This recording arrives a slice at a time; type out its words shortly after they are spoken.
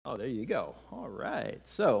Oh, there you go. All right.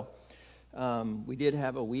 So we did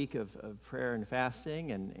have a week of prayer and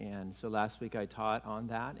fasting, and so last week I taught on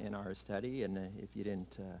that in our study, and if you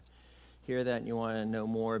didn't hear that and you want to know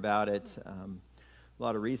more about it, a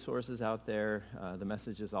lot of resources out there. The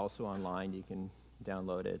message is also online. You can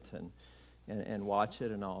download it and watch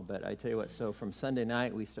it and all. But I tell you what, so from Sunday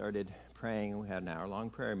night we started praying. We had an hour-long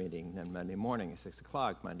prayer meeting, then Monday morning at 6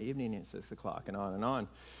 o'clock, Monday evening at 6 o'clock, and on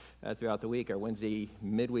throughout the week. Our Wednesday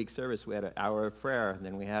midweek service, we had an hour of prayer, and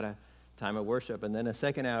then we had a time of worship, and then a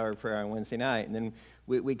second hour of prayer on Wednesday night. And then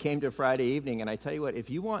we came to Friday evening, and I tell you what,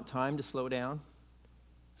 if you want time to slow down,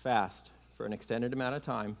 fast for an extended amount of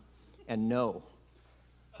time, and know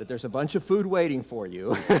that there's a bunch of food waiting for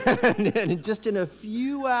you, and just in a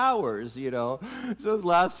few hours, you know, those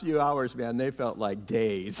last few hours, man, they felt like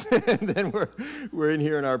days. And then we're in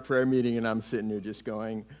here in our prayer meeting, and I'm sitting there just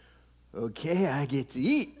going, okay, I get to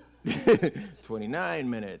eat. 29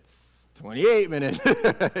 minutes, 28 minutes,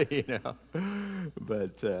 you know.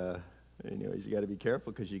 But anyways, you got to be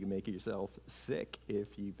careful because you can make yourself sick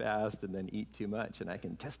if you fast and then eat too much, and I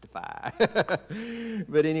can testify.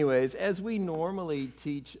 But anyways, as we normally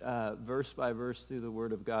teach verse by verse through the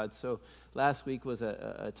Word of God, so last week was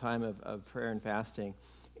a time of prayer and fasting,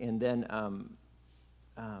 and then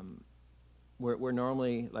we're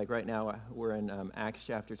normally, like right now, we're in Acts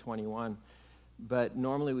chapter 21. But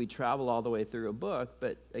normally we travel all the way through a book,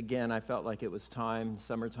 but again, I felt like it was time,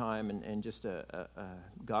 summertime, and just a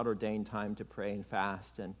God-ordained time to pray and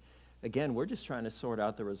fast. And again, we're just trying to sort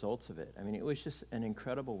out the results of it. I mean, it was just an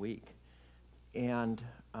incredible week. And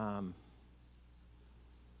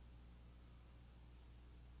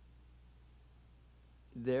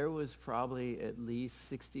there was probably at least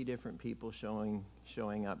 60 different people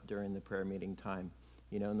showing up during the prayer meeting time.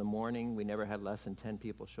 You know, in the morning, we never had less than 10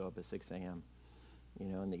 people show up at 6 a.m. You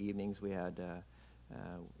know, in the evenings we had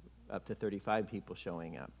up to 35 people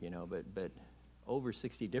showing up, you know, but over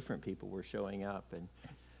 60 different people were showing up and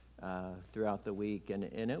throughout the week.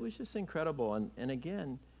 And it was just incredible. And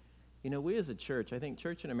again, you know, we as a church, I think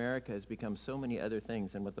church in America has become so many other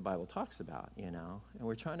things than what the Bible talks about, you know. And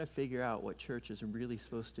we're trying to figure out what church is really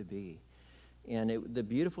supposed to be. And the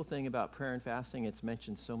beautiful thing about prayer and fasting, it's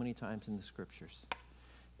mentioned so many times in the scriptures.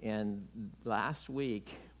 And last week,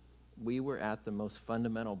 we were at the most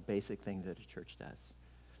fundamental, basic thing that a church does.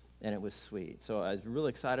 And it was sweet. So I was really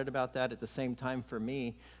excited about that. At the same time, for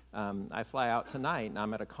me, I fly out tonight, and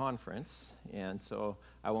I'm at a conference. And so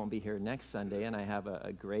I won't be here next Sunday. And I have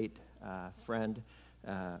a great friend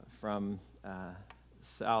from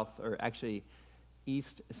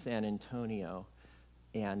East San Antonio.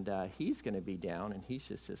 And he's going to be down, and he's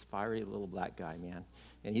just this fiery little black guy, man.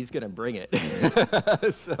 And he's going to bring it.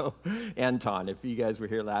 So, Anton, if you guys were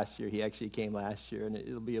here last year, he actually came last year, and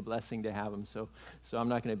it'll be a blessing to have him. So I'm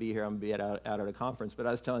not going to be here. I'm going to be out at a conference. But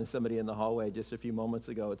I was telling somebody in the hallway just a few moments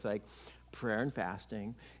ago, it's like prayer and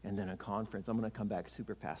fasting, and then a conference. I'm going to come back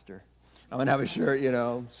super pastor. I'm going to have a shirt, you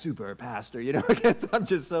know, super pastor, you know, because I'm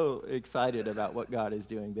just so excited about what God is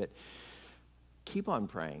doing. But keep on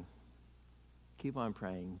praying. Keep on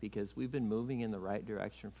praying, because we've been moving in the right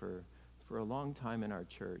direction for a long time in our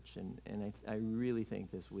church, and I really think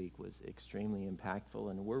this week was extremely impactful,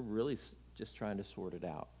 and we're really just trying to sort it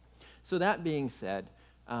out. So that being said,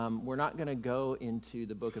 we're not going to go into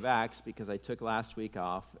the book of Acts because I took last week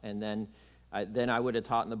off, and then I would have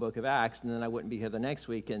taught in the book of Acts, and then I wouldn't be here the next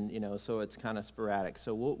week, and you know, so it's kind of sporadic.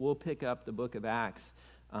 So we'll pick up the book of Acts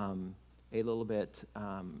a little bit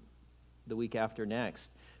the week after next.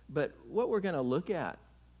 But what we're going to look at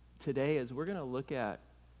today is we're going to look at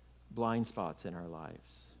blind spots in our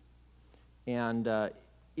lives. And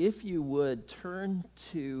if you would turn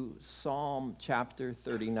to Psalm chapter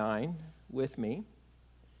 39 with me.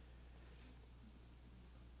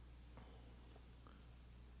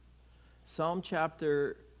 Psalm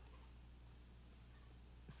chapter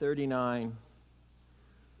 39,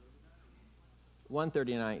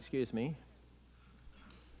 139, excuse me,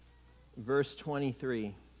 verse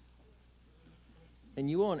 23. And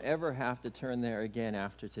you won't ever have to turn there again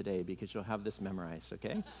after today because you'll have this memorized,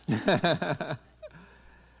 okay? And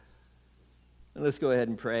let's go ahead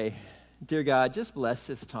and pray. Dear God, just bless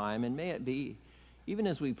this time, and may it be, even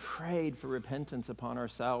as we prayed for repentance upon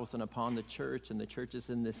ourselves and upon the church and the churches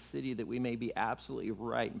in this city, that we may be absolutely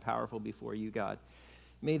right and powerful before you, God.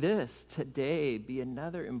 May this today be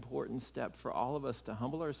another important step for all of us to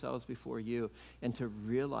humble ourselves before you and to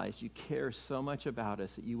realize you care so much about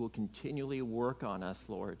us that you will continually work on us,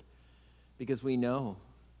 Lord, because we know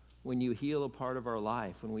when you heal a part of our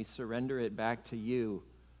life, when we surrender it back to you,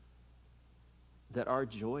 that our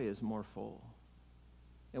joy is more full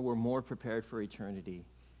and we're more prepared for eternity.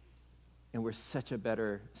 And we're such a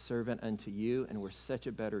better servant unto you, and we're such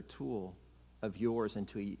a better tool of yours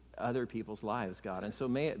into other people's lives, God. And so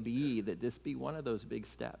may it be that this be one of those big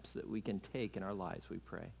steps that we can take in our lives, we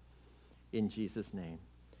pray. In Jesus' name,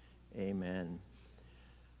 amen.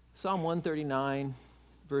 Psalm 139,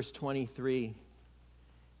 verse 23,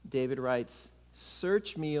 David writes,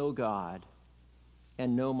 "Search me, O God,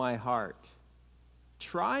 and know my heart.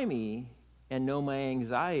 Try me and know my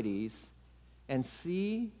anxieties, and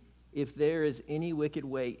see if there is any wicked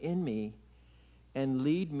way in me, and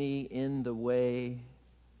lead me in the way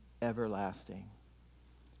everlasting."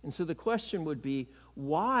 And so the question would be,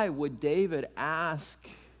 why would David ask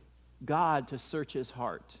God to search his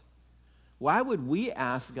heart? Why would we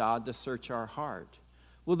ask God to search our heart?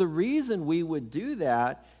 Well, the reason we would do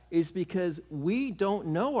that is because we don't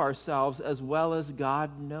know ourselves as well as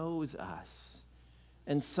God knows us.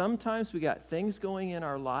 And sometimes we got things going in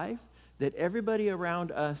our life that everybody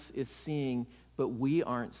around us is seeing, but we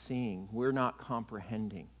aren't seeing. We're not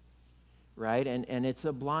comprehending, right? And it's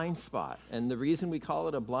a blind spot. And the reason we call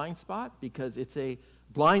it a blind spot, because it's a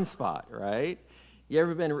blind spot, right? You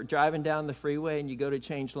ever been driving down the freeway and you go to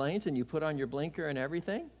change lanes and you put on your blinker and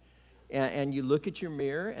everything? And you look at your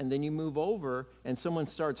mirror and then you move over and someone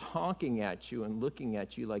starts honking at you and looking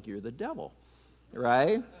at you like you're the devil,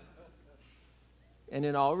 right? And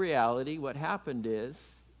in all reality, what happened is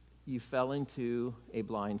you fell into a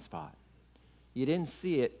blind spot. You didn't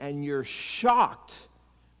see it, and you're shocked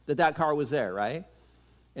that that car was there, right?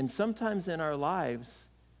 And sometimes in our lives,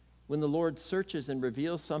 when the Lord searches and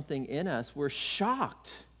reveals something in us, we're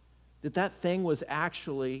shocked that that thing was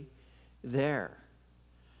actually there.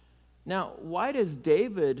 Now, why does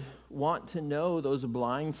David want to know those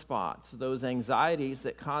blind spots, those anxieties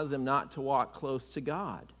that cause him not to walk close to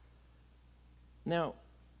God? Now,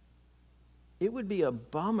 it would be a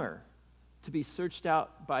bummer to be searched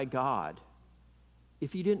out by God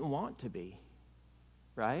if you didn't want to be,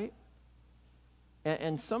 right?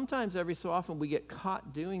 And sometimes, every so often, we get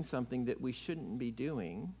caught doing something that we shouldn't be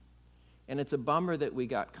doing, and it's a bummer that we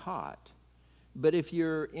got caught. But if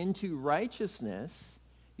you're into righteousness,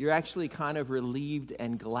 you're actually kind of relieved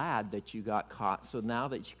and glad that you got caught, so now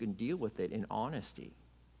that you can deal with it in honesty,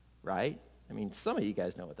 right? I mean, some of you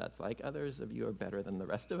guys know what that's like. Others of you are better than the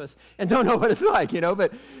rest of us and don't know what it's like,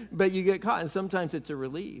 but you get caught, and sometimes it's a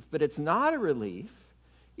relief. But it's not a relief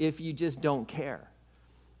if you just don't care.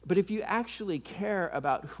 But if you actually care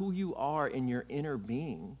about who you are in your inner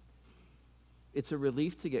being, it's a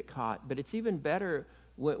relief to get caught. But it's even better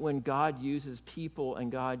when God uses people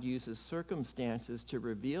and God uses circumstances to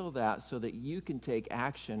reveal that so that you can take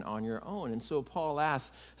action on your own. And so Paul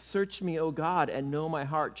asks, "Search me, O God, and know my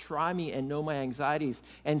heart. Try me and know my anxieties,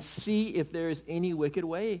 and see if there is any wicked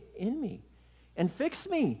way in me. And fix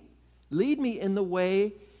me. Lead me in the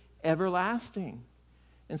way everlasting."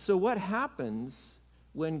 And so what happens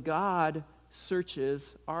when God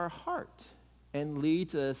searches our heart and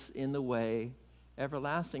leads us in the way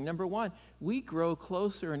everlasting? Number one, we grow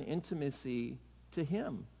closer in intimacy to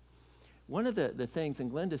him. One of the things,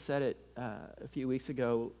 and Glenda said it a few weeks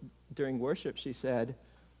ago during worship, she said,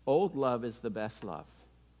 old love is the best love,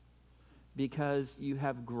 because you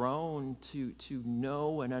have grown to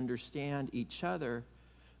know and understand each other,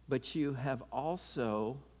 but you have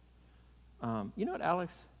also, you know what,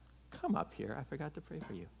 Alex? Come up here. I forgot to pray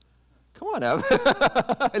for you. Come on up.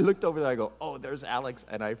 I looked over there, I go, oh, there's Alex,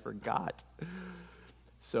 and I forgot.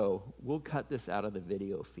 So we'll cut this out of the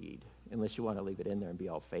video feed, unless you want to leave it in there and be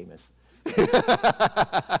all famous.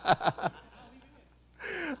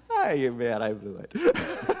 Hey, man, I blew it.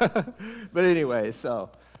 But anyway, so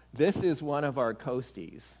this is one of our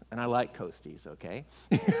coasties, and I like coasties, okay?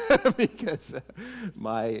 Because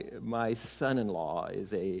my son-in-law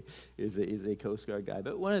is a Coast Guard guy.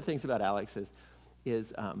 But one of the things about Alex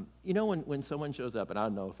is you know, when someone shows up, and I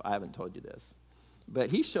don't know if I haven't told you this, but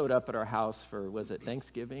he showed up at our house for, was it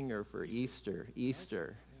Thanksgiving or for Easter?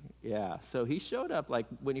 Easter. Yeah, so he showed up like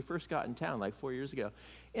when he first got in town, like 4 years ago.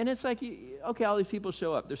 And it's like, okay, all these people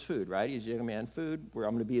show up. There's food, right? He's a young man, food, where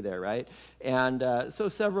I'm going to be there, right? And so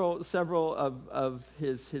several of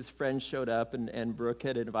his friends showed up, and Brooke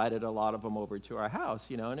had invited a lot of them over to our house,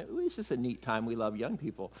 and it was just a neat time. We love young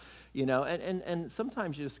people, and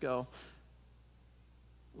sometimes you just go,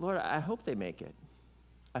 Lord, I hope they make it.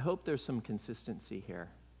 I hope there's some consistency here.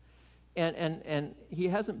 And he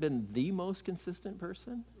hasn't been the most consistent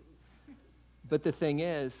person, but the thing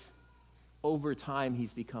is, over time,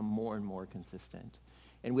 he's become more and more consistent.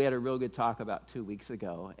 And we had a real good talk about 2 weeks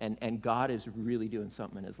ago, and God is really doing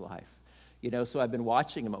something in his life. So I've been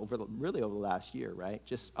watching him really over the last year, right?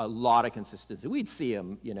 Just a lot of consistency. We'd see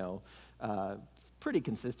him, pretty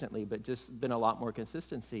consistently, but just been a lot more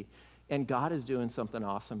consistency. And God is doing something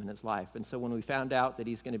awesome in his life. And so when we found out that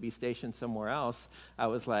he's going to be stationed somewhere else, I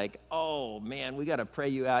was like, oh, man, we got to pray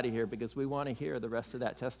you out of here because we want to hear the rest of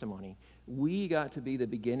that testimony. We got to be the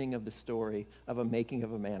beginning of the story of a making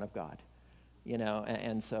of a man of God.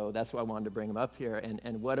 And so that's why I wanted to bring him up here,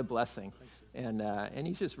 and what a blessing. And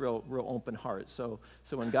he's just real open heart. So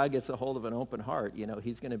when God gets a hold of an open heart,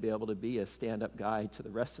 he's going to be able to be a stand-up guy to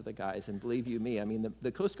the rest of the guys. And believe you me, I mean,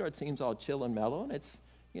 the Coast Guard seems all chill and mellow, and it's,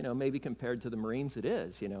 maybe compared to the Marines it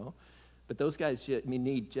is, But those guys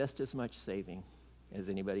need just as much saving as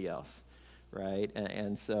anybody else, right?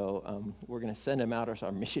 And so we're going to send him out as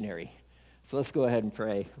our missionary. So let's go ahead and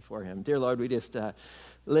pray for him. Dear Lord, we just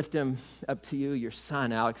lift him up to you, your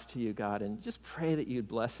son, Alex, to you, God, and just pray that you'd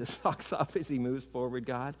bless his socks off as he moves forward,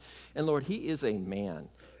 God. And Lord, he is a man.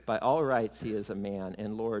 By all rights, he is a man.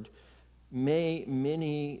 And Lord, may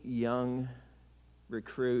many young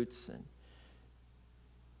recruits and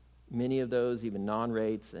many of those, even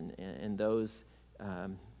non-rates and those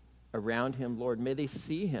around him, Lord, may they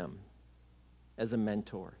see him as a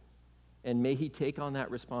mentor. And may he take on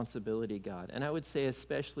that responsibility, God. And I would say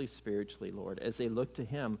especially spiritually, Lord, as they look to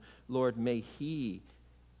him, Lord, may he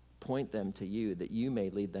point them to you, that you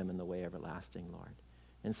may lead them in the way everlasting, Lord.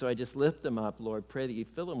 And so I just lift them up, Lord. Pray that you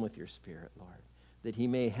fill him with your spirit, Lord, that he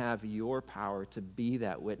may have your power to be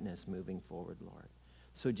that witness moving forward, Lord.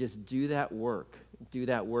 So just do that work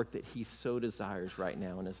that he so desires right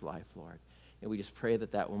now in his life, Lord. And we just pray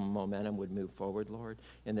that momentum would move forward, Lord,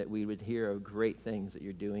 and that we would hear of great things that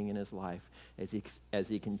you're doing in his life as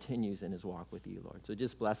he continues in his walk with you, Lord. So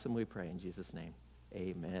just bless him, we pray, in Jesus' name.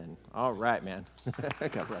 Amen. All right, man.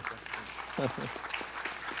 God bless you.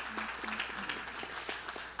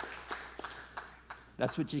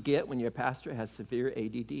 That's what you get when your pastor has severe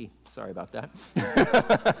ADD. Sorry about that.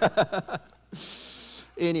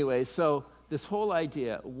 Anyway, so this whole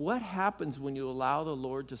idea, what happens when you allow the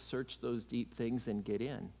Lord to search those deep things and get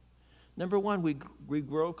in? Number one, we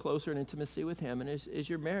grow closer in intimacy with him. And as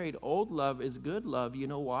you're married, old love is good love. You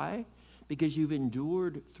know why? Because you've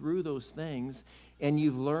endured through those things, and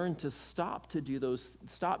you've learned to stop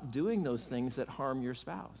doing those things that harm your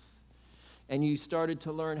spouse. And you started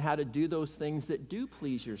to learn how to do those things that do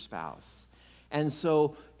please your spouse. And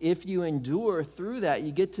so if you endure through that,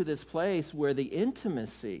 you get to this place where the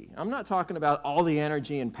intimacy, I'm not talking about all the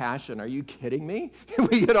energy and passion. Are you kidding me?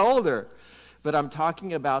 We get older. But I'm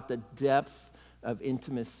talking about the depth of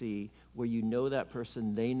intimacy where you know that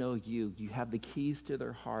person, they know you. You have the keys to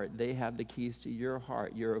their heart. They have the keys to your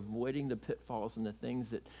heart. You're avoiding the pitfalls and the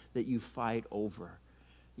things that you fight over,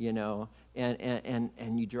 and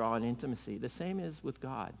you draw an intimacy. The same is with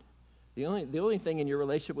God. The only thing in your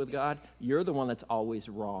relationship with God, you're the one that's always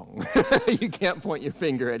wrong. You can't point your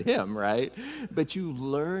finger at him, right? But you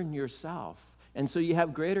learn yourself. And so you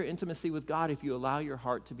have greater intimacy with God if you allow your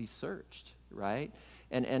heart to be searched, right?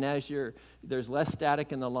 And as there's less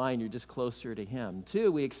static in the line, you're just closer to him.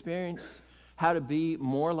 Two, we experience how to be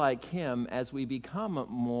more like him as we become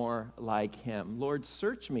more like him. Lord,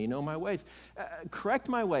 search me, know my ways. Correct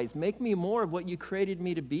my ways. Make me more of what you created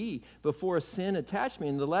me to be before sin attached me.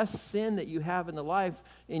 And the less sin that you have in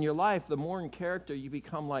your life, the more in character you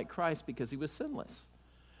become like Christ because he was sinless,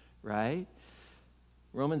 right?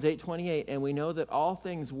 Romans 8:28, and we know that all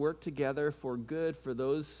things work together for good for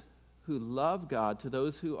those who love God, to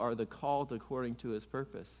those who are the called according to his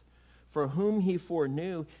purpose. For whom he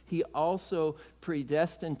foreknew, he also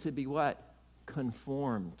predestined to be what?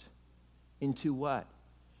 Conformed into what?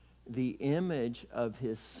 The image of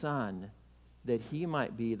his Son, that he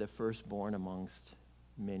might be the firstborn amongst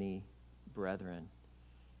many brethren.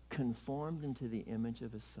 Conformed into the image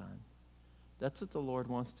of his Son. That's what the Lord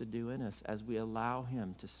wants to do in us as we allow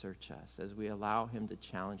him to search us, as we allow him to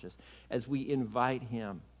challenge us, as we invite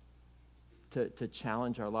him to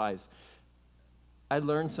challenge our lives. I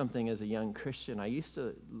learned something as a young Christian. I used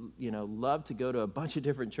to, love to go to a bunch of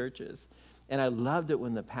different churches. And I loved it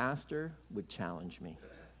when the pastor would challenge me.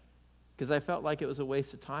 Because I felt like it was a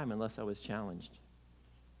waste of time unless I was challenged.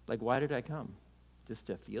 Like, why did I come? Just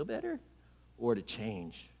to feel better? Or to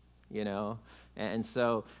change, And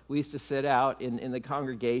so we used to sit out in the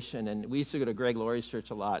congregation, and we used to go to Greg Laurie's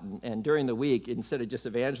church a lot. And during the week, instead of just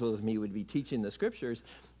evangelism, he would be teaching the scriptures.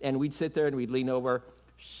 And we'd sit there and we'd lean over,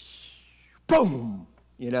 boom,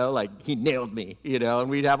 like he nailed me, and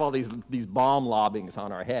we'd have all these bomb lobbings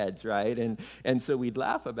on our heads, right? And so we'd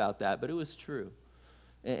laugh about that, but it was true.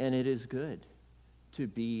 And it is good to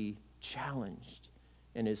be challenged.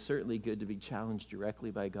 And it's certainly good to be challenged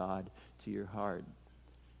directly by God to your heart.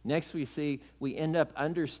 Next we end up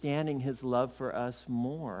understanding his love for us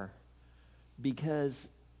more. Because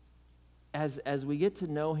as we get to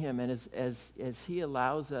know him and as he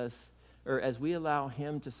allows us, or as we allow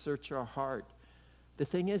him to search our heart, the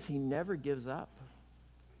thing is he never gives up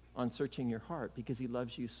on searching your heart because he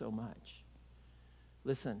loves you so much.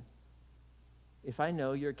 Listen, if I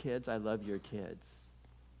know your kids, I love your kids.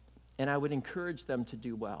 And I would encourage them to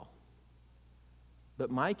do well. But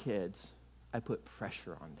my kids, I put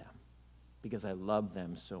pressure on them because I love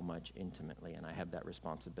them so much intimately and I have that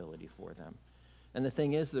responsibility for them. And the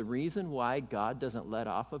thing is, the reason why God doesn't let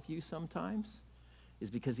off of you sometimes is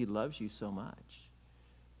because he loves you so much.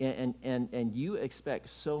 And you expect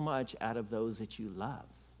so much out of those that you love,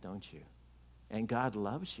 don't you? And God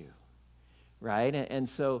loves you, right? And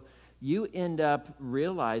so you end up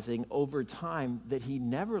realizing over time that he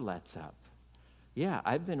never lets up. Yeah,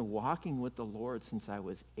 I've been walking with the Lord since I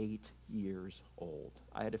was 8 years old.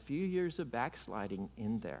 I had a few years of backsliding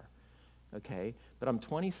in there, okay? But I'm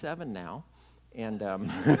 27 now, and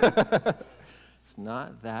it's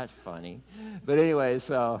not that funny. But anyway,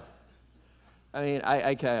 so, I mean,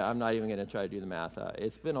 I'm not even going to try to do the math.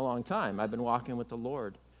 It's been a long time. I've been walking with the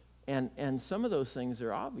Lord. And some of those things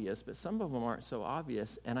are obvious, but some of them aren't so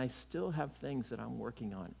obvious, and I still have things that I'm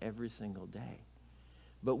working on every single day.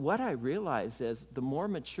 But what I realize is the more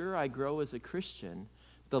mature I grow as a Christian,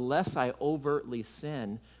 the less I overtly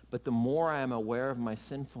sin, but the more I am aware of my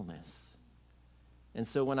sinfulness. And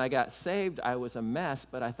so when I got saved, I was a mess,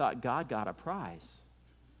 but I thought God got a prize.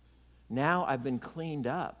 Now I've been cleaned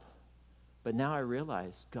up, but now I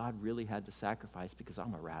realize God really had to sacrifice because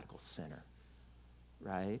I'm a radical sinner,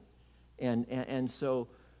 right? And so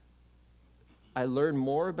I learn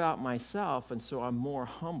more about myself, and so I'm more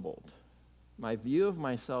humbled. My view of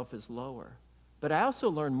myself is lower. But I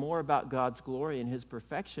also learn more about God's glory and his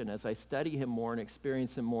perfection as I study him more and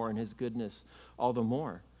experience him more and his goodness all the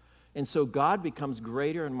more. And so God becomes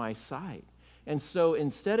greater in my sight. And so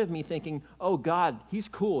instead of me thinking, oh, God, he's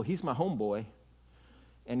cool, he's my homeboy,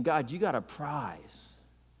 and God, you got a prize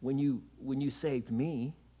when you saved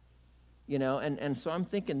me, you know, and so I'm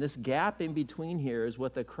thinking this gap in between here is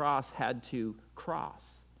what the cross had to cross.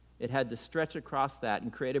 It had to stretch across that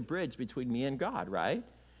and create a bridge between me and God, right?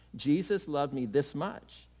 Jesus loved me this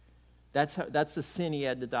much. That's the sin he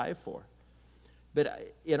had to die for.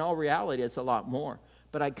 But in all reality, it's a lot more.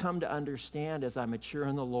 But I come to understand as I mature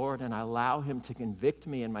in the Lord and I allow him to convict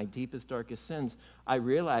me in my deepest, darkest sins, I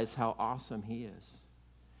realize how awesome he is.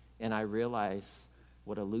 And I realize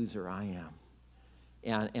what a loser I am.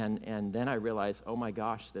 And then I realize, oh my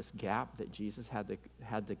gosh, this gap that Jesus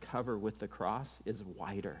had to cover with the cross is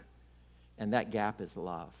wider. And that gap is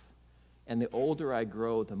love. And the older I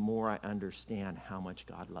grow, the more I understand how much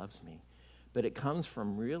God loves me. But it comes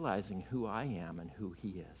from realizing who I am and who he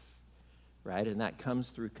is, right? And that comes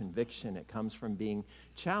through conviction. It comes from being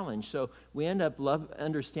challenged. So we end up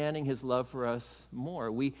understanding his love for us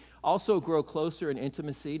more. We also grow closer in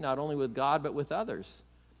intimacy, not only with God, but with others.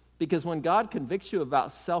 Because when God convicts you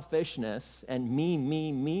about selfishness and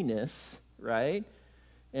me-ness, right?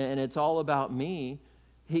 And it's all about me,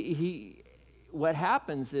 what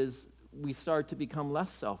happens is we start to become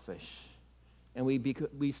less selfish. And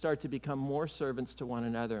we start to become more servants to one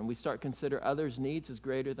another. And we start to consider others' needs as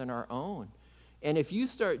greater than our own. And if you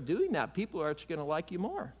start doing that, people are actually going to like you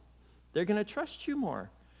more. They're going to trust you more.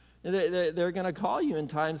 They're going to call you in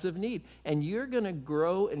times of need. And you're going to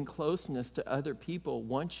grow in closeness to other people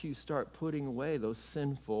once you start putting away those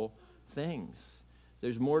sinful things.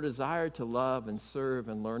 There's more desire to love and serve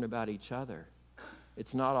and learn about each other.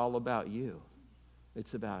 It's not all about you.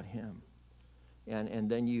 It's about him. And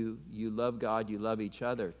then you love God, you love each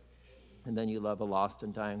other, and then you love a lost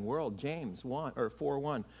and dying world. James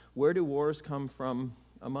 4:1. Where do wars come from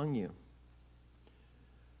among you?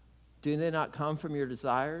 Do they not come from your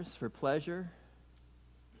desires for pleasure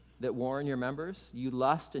that war in your members? You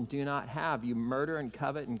lust and do not have. You murder and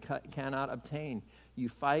covet and cannot obtain. You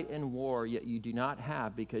fight and war, yet you do not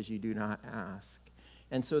have because you do not ask.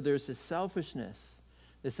 And so there's this selfishness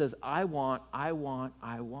that says, I want.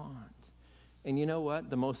 And you know what?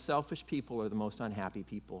 The most selfish people are the most unhappy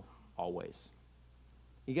people, always.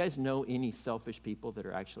 You guys know any selfish people that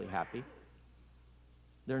are actually happy?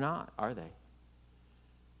 They're not, are they?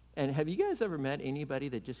 And have you guys ever met anybody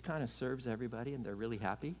that just kind of serves everybody and they're really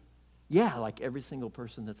happy? Yeah, like every single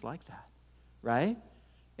person that's like that, right?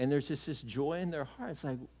 And there's just this joy in their heart. It's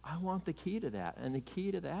like, I want the key to that. And the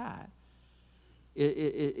key to that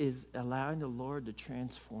is allowing the Lord to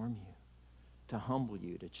transform you, to humble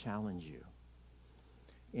you, to challenge you.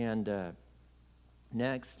 And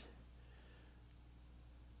next,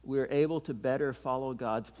 we're able to better follow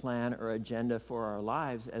God's plan or agenda for our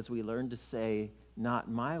lives as we learn to say,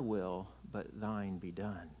 not my will, but thine be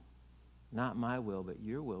done. Not my will, but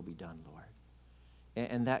your will be done, Lord.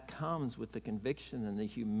 And that comes with the conviction and the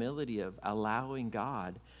humility of allowing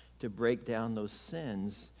God to break down those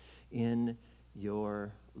sins in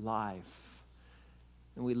your life.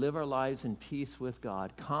 And we live our lives in peace with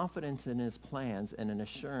God, confidence in his plans, and an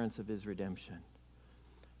assurance of his redemption.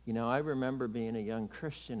 You know, I remember being a young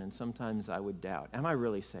Christian, and sometimes I would doubt, am I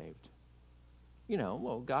really saved? You know,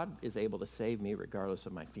 well, God is able to save me regardless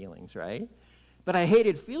of my feelings, right? But I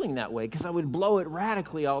hated feeling that way because I would blow it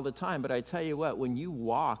radically all the time. But I tell you what, when you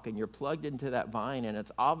walk and you're plugged into that vine, and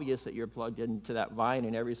it's obvious that you're plugged into that vine,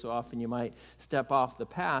 and every so often you might step off the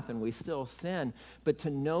path, and we still sin. But to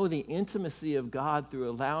know the intimacy of God through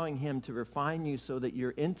allowing him to refine you so that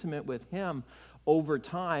you're intimate with him over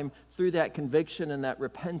time through that conviction and that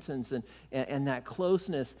repentance and that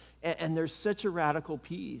closeness. And there's such a radical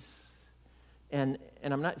peace. And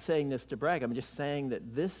I'm not saying this to brag. I'm just saying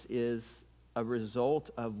that this is a result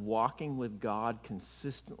of walking with God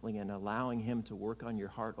consistently and allowing him to work on your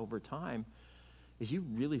heart over time, is you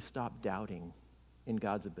really stop doubting in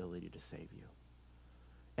God's ability to save you.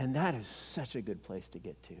 And that is such a good place to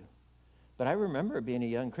get to. But I remember being a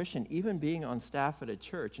young Christian, even being on staff at a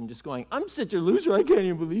church and just going, I'm such a loser, I can't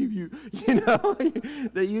even believe you,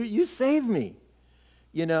 that you saved me,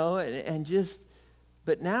 and just...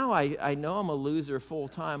 But now I know I'm a loser full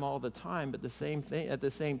time all the time, but at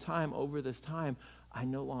the same time, over this time, I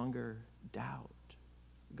no longer doubt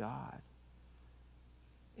God.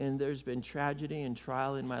 And there's been tragedy and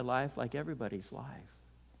trial in my life like everybody's life.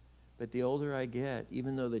 But the older I get,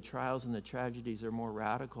 even though the trials and the tragedies are more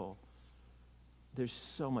radical, there's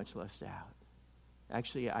so much less doubt.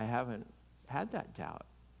 Actually, I haven't had that doubt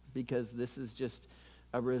because this is just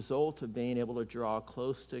a result of being able to draw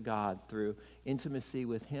close to God through intimacy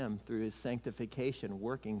with him, through his sanctification,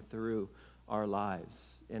 working through our lives.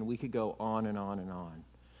 And we could go on and on and on.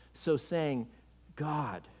 So saying,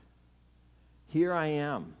 God, here I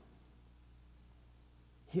am.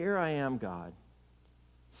 Here I am, God.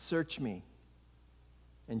 Search me.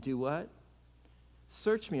 And do what?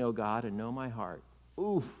 Search me, O God, and know my heart.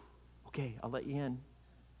 Ooh, okay, I'll let you in.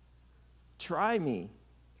 Try me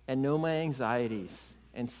and know my anxieties,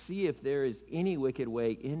 and see if there is any wicked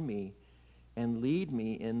way in me, and lead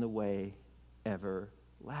me in the way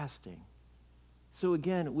everlasting. So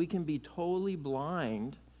again, we can be totally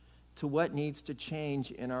blind to what needs to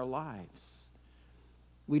change in our lives.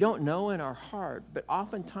 We don't know in our heart, but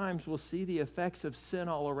oftentimes we'll see the effects of sin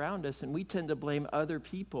all around us, and we tend to blame other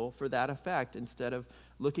people for that effect instead of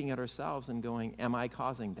looking at ourselves and going, am I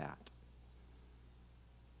causing that?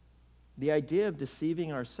 The idea of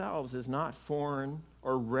deceiving ourselves is not foreign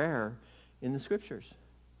or rare in the scriptures.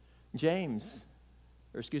 Jeremiah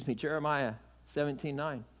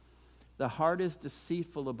 17:9. The heart is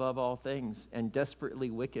deceitful above all things and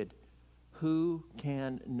desperately wicked. Who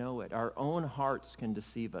can know it? Our own hearts can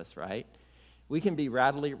deceive us, right? We can be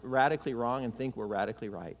radically wrong and think we're radically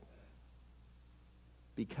right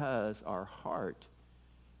because our heart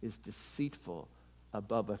is deceitful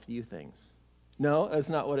above a few things. No, that's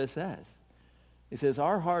not what it says. It says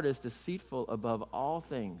our heart is deceitful above all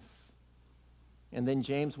things. And then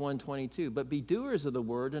James 1:22, but be doers of the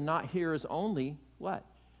word and not hearers only, what?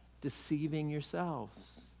 Deceiving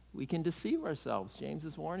yourselves. We can deceive ourselves. James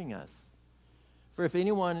is warning us. For if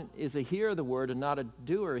anyone is a hearer of the word and not a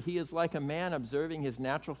doer, he is like a man observing his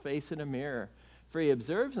natural face in a mirror. For he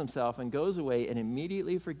observes himself and goes away and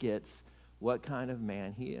immediately forgets what kind of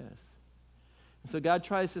man he is. And so God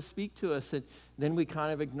tries to speak to us, and then we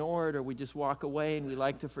kind of ignore it, or we just walk away, and we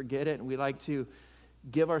like to forget it, and we like to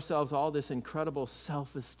give ourselves all this incredible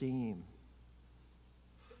self-esteem.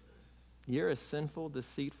 You're a sinful,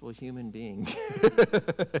 deceitful human being.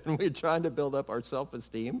 And we're trying to build up our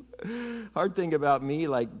self-esteem. Hard thing about me,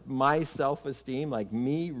 like my self-esteem, like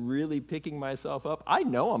me really picking myself up, I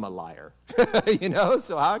know I'm a liar.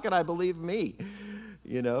 So how can I believe me?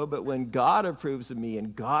 But when God approves of me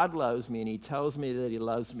and God loves me and he tells me that he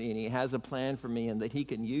loves me and he has a plan for me and that he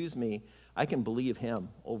can use me, I can believe him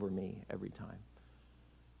over me every time.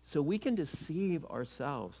 So we can deceive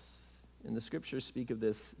ourselves. And the scriptures speak of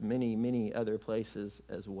this many, many other places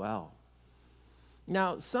as well.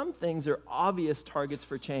 Now, some things are obvious targets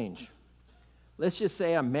for change. Let's just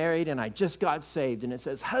say I'm married and I just got saved, and it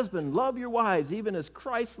says, husband, love your wives even as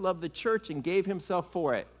Christ loved the church and gave himself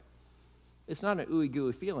for it. It's not an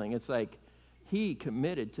ooey-gooey feeling. It's like he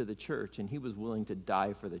committed to the church and he was willing to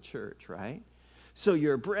die for the church, right? So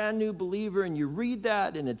you're a brand new believer and you read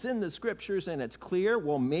that and it's in the scriptures and it's clear.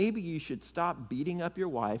 Well, maybe you should stop beating up your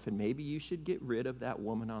wife and maybe you should get rid of that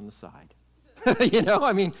woman on the side.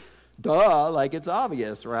 Duh, like it's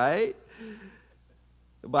obvious, right?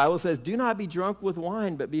 The Bible says, do not be drunk with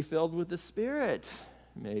wine, but be filled with the Spirit.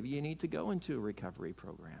 Maybe you need to go into a recovery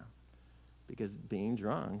program because being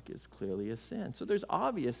drunk is clearly a sin. So there's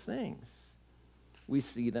obvious things. We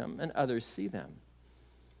see them and others see them.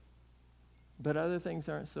 But other things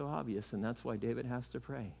aren't so obvious, and that's why David has to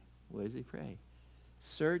pray. What does he pray?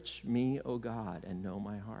 Search me, O God, and know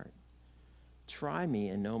my heart. Try me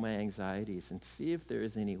and know my anxieties, and see if there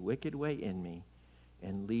is any wicked way in me,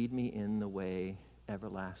 and lead me in the way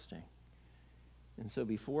everlasting. And so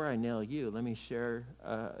before I nail you, let me share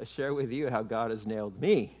with you how God has nailed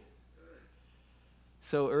me.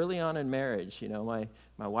 So early on in marriage, you know,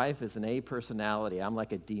 my wife is an A personality. I'm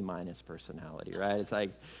like a D- personality, right? It's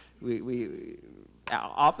like we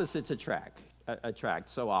opposites attract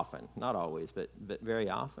so often. Not always, but very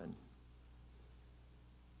often.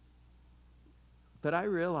 But I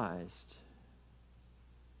realized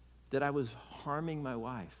that I was harming my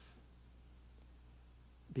wife.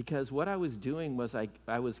 Because what I was doing was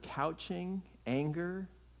I was couching anger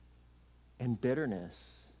and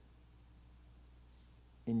bitterness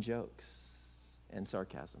in jokes and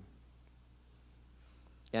sarcasm.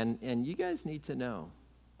 And you guys need to know,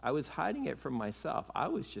 I was hiding it from myself. I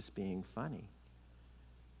was just being funny.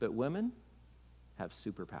 But women have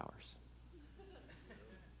superpowers.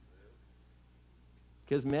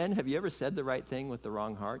 Because men, have you ever said the right thing with the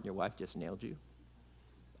wrong heart and your wife just nailed you?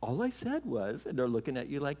 All I said was, and they're looking at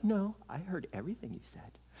you like, no, I heard everything you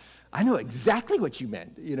said. I know exactly what you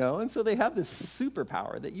meant, you know? And so they have this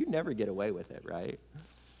superpower that you never get away with it, right?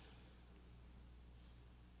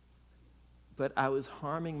 But I was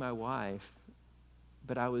harming my wife,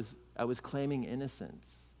 but I was claiming innocence.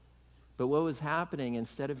 But what was happening,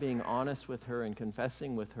 instead of being honest with her and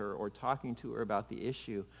confessing with her or talking to her about the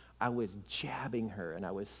issue, I was jabbing her and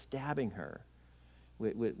I was stabbing her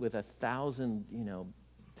with 1,000,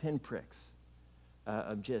 pinpricks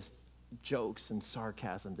of just jokes and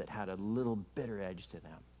sarcasm that had a little bitter edge to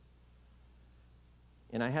them.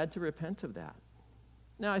 And I had to repent of that.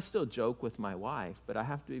 Now, I still joke with my wife, but I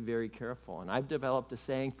have to be very careful. And I've developed a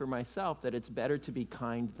saying for myself that it's better to be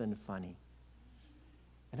kind than funny.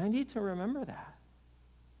 And I need to remember that.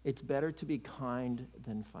 It's better to be kind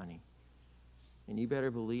than funny. And you better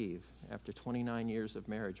believe, after 29 years of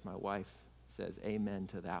marriage, my wife says amen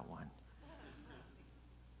to that one.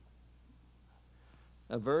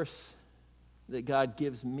 A verse that God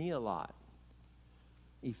gives me a lot.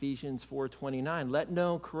 Ephesians 4:29, let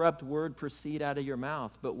no corrupt word proceed out of your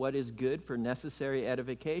mouth, but what is good for necessary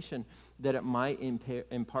edification, that it might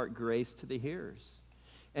impart grace to the hearers.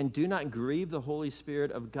 And do not grieve the Holy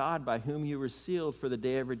Spirit of God, by whom you were sealed for the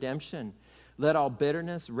day of redemption. Let all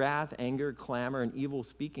bitterness, wrath, anger, clamor, and evil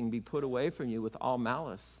speaking be put away from you with all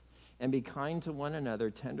malice. And be kind to one another,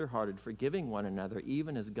 tenderhearted, forgiving one another,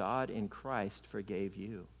 even as God in Christ forgave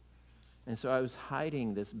you. And so I was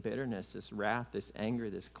hiding this bitterness, this wrath, this anger,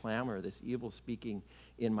 this clamor, this evil speaking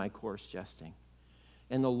in my coarse jesting.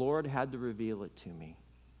 And the Lord had to reveal it to me.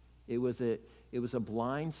 It was a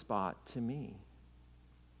blind spot to me.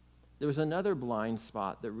 There was another blind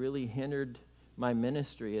spot that really hindered my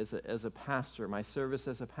ministry as a pastor, my service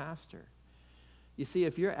as a pastor. You see,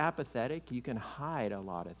 if you're apathetic, you can hide a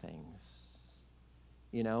lot of things.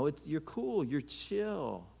 You're cool, you're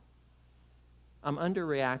chill. I'm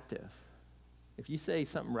underreactive. If you say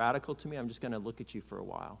something radical to me, I'm just going to look at you for a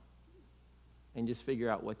while and just figure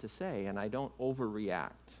out what to say. And I don't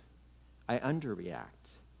overreact. I underreact.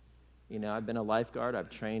 I've been a lifeguard. I've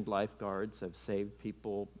trained lifeguards. I've saved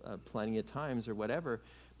people plenty of times or whatever.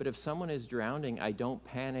 But if someone is drowning, I don't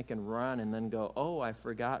panic and run and then go, oh, I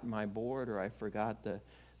forgot my board, or I forgot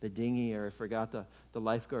the dinghy, or I forgot the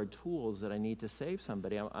lifeguard tools that I need to save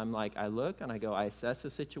somebody. I'm like, I look and I go, I assess the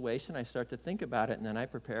situation, I start to think about it, and then I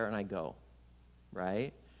prepare and I go,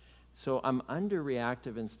 right? So I'm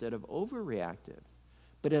underreactive instead of overreactive.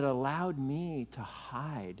 But it allowed me to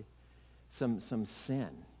hide some sin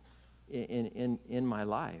in my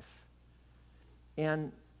life.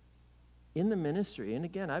 And in the ministry, and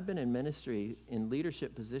again, I've been in ministry in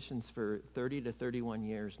leadership positions for 30 to 31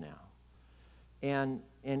 years now. And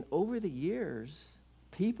over the years,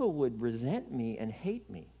 people would resent me and hate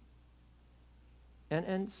me.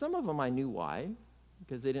 And some of them I knew why,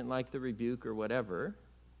 because they didn't like the rebuke or whatever.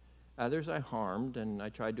 Others I harmed, and I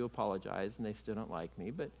tried to apologize, and they still don't like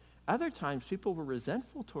me. But other times, people were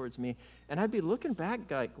resentful towards me, and I'd be looking back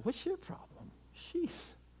like, what's your problem? Jeez.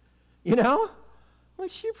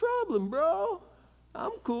 What's your problem, bro?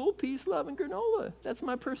 I'm cool, peace, love, and granola. That's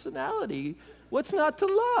my personality. What's not to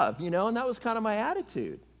love? And that was kind of my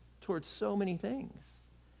attitude towards so many things.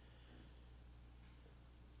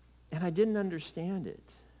 And I didn't understand it.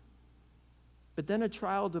 But then a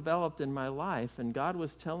trial developed in my life, and God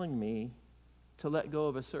was telling me to let go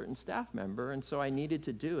of a certain staff member, and so I needed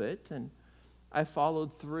to do it, and I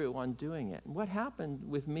followed through on doing it. And what happened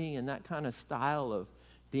with me in that kind of style of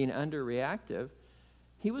being underreactive,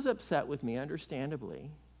 he was upset with me, understandably.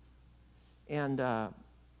 And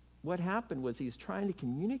what happened was he's trying to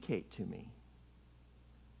communicate to me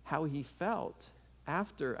how he felt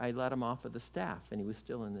after I let him off of the staff and he was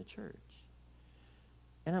still in the church.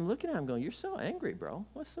 And I'm looking at him going, you're so angry, bro.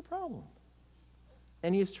 What's the problem?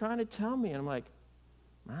 And he's trying to tell me, and I'm like,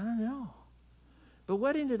 I don't know. But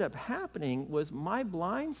what ended up happening was my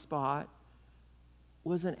blind spot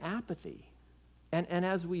was an apathy. And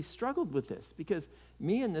as we struggled with this, because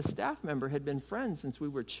me and this staff member had been friends since we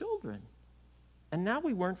were children, and now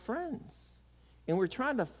we weren't friends. And we're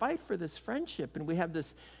trying to fight for this friendship, and we have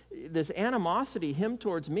this animosity, him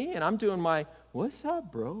towards me, and I'm doing my, what's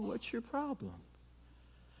up, bro? What's your problem?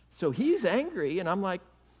 So he's angry, and I'm like,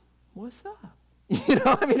 what's up? You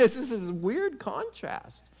know, I mean, it's just this weird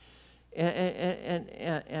contrast.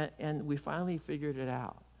 And we finally figured it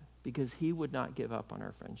out because he would not give up on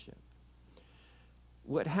our friendship.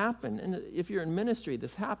 What happened, and if you're in ministry,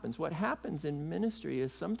 this happens. What happens in ministry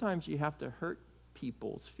is sometimes you have to hurt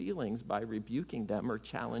people's feelings by rebuking them or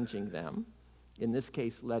challenging them. In this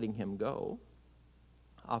case, letting him go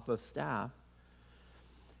off of staff.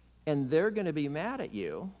 And they're going to be mad at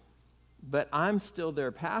you, but I'm still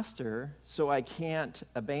their pastor, so I can't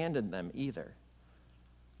abandon them either,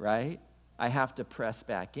 right? I have to press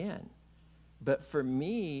back in. But for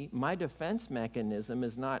me, my defense mechanism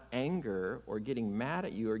is not anger or getting mad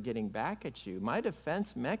at you or getting back at you. My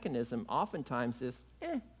defense mechanism oftentimes is,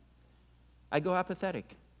 I go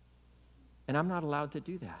apathetic. And I'm not allowed to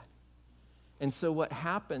do that. And so what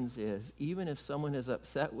happens is, even if someone is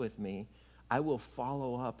upset with me, I will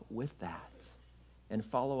follow up with that and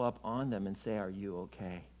follow up on them and say, are you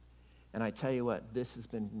okay? And I tell you what, this has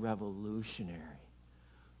been revolutionary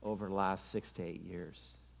over the last 6 to 8 years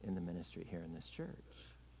in the ministry here in this church.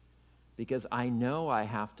 Because I know I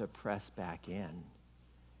have to press back in.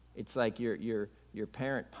 It's like your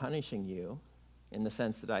parent punishing you in the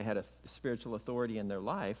sense that I had a spiritual authority in their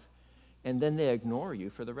life, and then they ignore you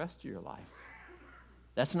for the rest of your life.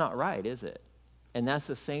 That's not right, is it? And that's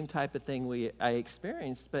the same type of thing I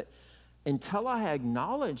experienced, but until I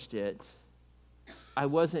acknowledged it, I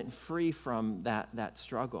wasn't free from that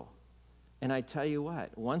struggle. And I tell you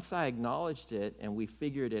what, once I acknowledged it and we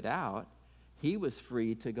figured it out, he was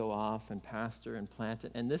free to go off and pastor and plant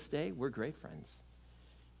it. And this day, we're great friends.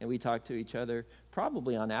 And we talk to each other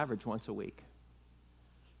probably on average once a week.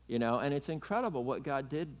 You know, and it's incredible what God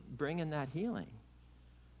did bring in that healing.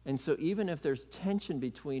 And so even if there's tension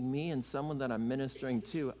between me and someone that I'm ministering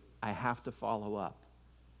to, I have to follow up.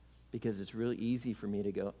 Because it's really easy for me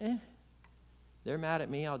to go, they're mad at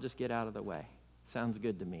me, I'll just get out of the way. Sounds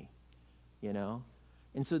good to me, you know?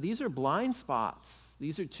 And so these are blind spots.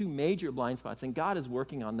 These are two major blind spots, and God is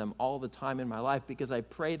working on them all the time in my life because I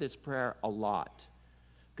pray this prayer a lot.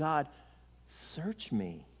 God, search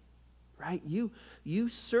me, right? You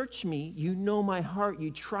search me, you know my heart,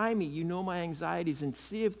 you try me, you know my anxieties, and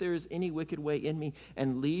see if there is any wicked way in me,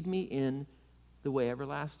 and lead me in the way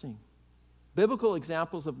everlasting. Biblical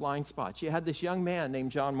examples of blind spots. You had this young man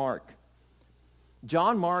named John Mark.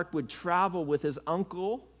 John Mark would travel with his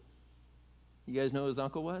uncle. You guys know who his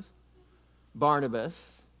uncle was? Barnabas.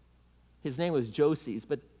 His name was Joses,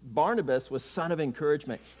 but Barnabas was son of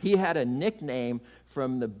encouragement. He had a nickname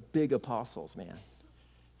from the big apostles, man,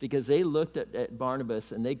 because they looked at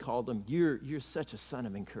Barnabas and they called him, you're such a son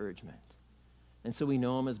of encouragement. And so we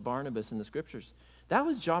know him as Barnabas in the scriptures. That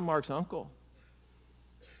was John Mark's uncle.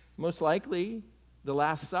 Most likely, the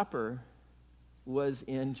Last Supper was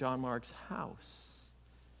in John Mark's house.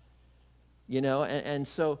 You know, and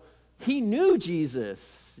so he knew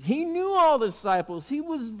Jesus. He knew all the disciples. He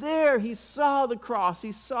was there. He saw the cross.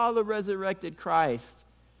 He saw the resurrected Christ.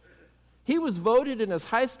 He was voted in his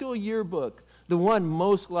high school yearbook the one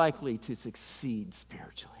most likely to succeed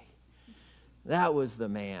spiritually. That was the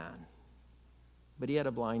man. But he had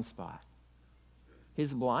a blind spot.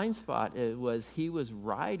 His blind spot was he was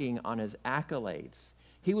riding on his accolades.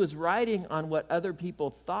 He was riding on what other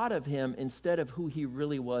people thought of him instead of who he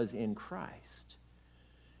really was in Christ.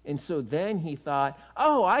 And so then he thought,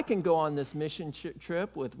 I can go on this mission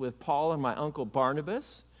trip with Paul and my uncle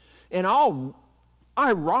Barnabas, and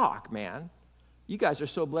I rock, man. You guys are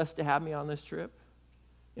so blessed to have me on this trip.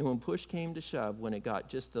 And when push came to shove, when it got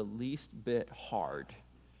just the least bit hard,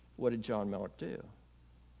 what did John Mark do?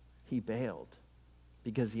 He bailed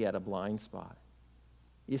because he had a blind spot.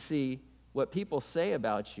 You see, what people say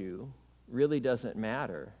about you really doesn't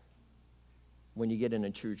matter when you get in a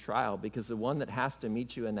true trial, because the one that has to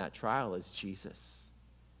meet you in that trial is Jesus.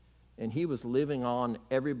 And he was living on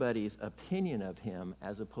everybody's opinion of him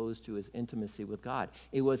as opposed to his intimacy with God.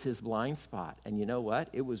 It was his blind spot. And you know what?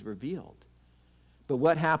 It was revealed. But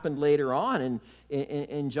what happened later on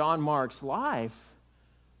in John Mark's life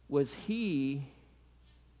was he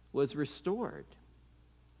was restored.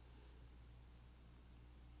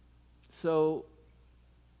 So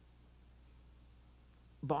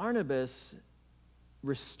Barnabas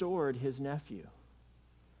restored his nephew.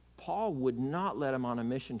 Paul would not let him on a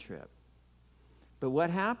mission trip. But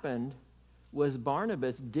what happened was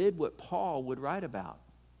Barnabas did what Paul would write about.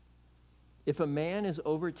 If a man is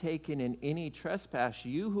overtaken in any trespass,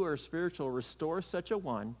 you who are spiritual, restore such a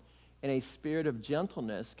one in a spirit of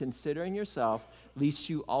gentleness, considering yourself, lest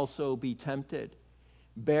you also be tempted.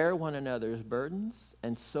 Bear one another's burdens,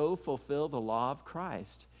 and so fulfill the law of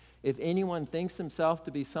Christ. If anyone thinks himself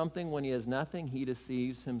to be something when he is nothing, he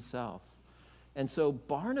deceives himself. And so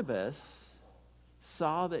Barnabas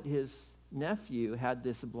saw that his nephew had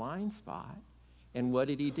this blind spot. And what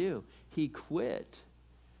did he do? He quit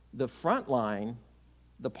the front line,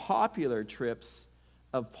 the popular trips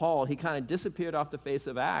of Paul. He kind of disappeared off the face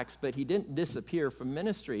of Acts, but he didn't disappear from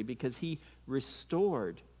ministry because he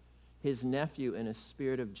restored his nephew in a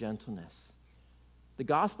spirit of gentleness. The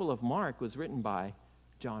Gospel of Mark was written by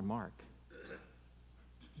John Mark.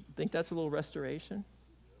 Think that's a little restoration?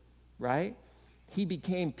 Right? He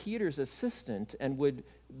became Peter's assistant, and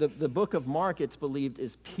the book of Mark, it's believed,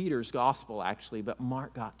 is Peter's gospel, actually, but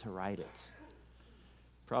Mark got to write it.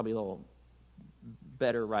 Probably a little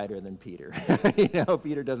better writer than Peter.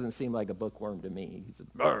 Peter doesn't seem like a bookworm to me. He's a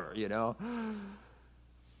brr.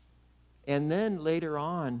 And then later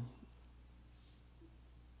on,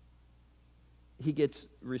 he gets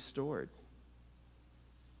restored.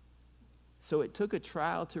 So it took a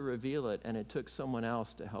trial to reveal it, and it took someone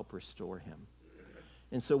else to help restore him.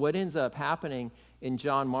 And so what ends up happening in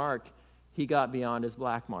John Mark, he got beyond his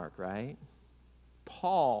black mark, right?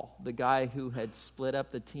 Paul, the guy who had split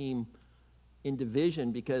up the team in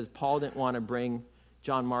division because Paul didn't want to bring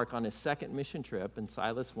John Mark on his second mission trip, and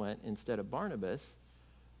Silas went instead of Barnabas.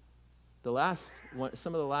 Some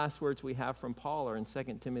of the last words we have from Paul are in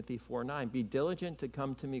 2 Timothy 4:9. Be diligent to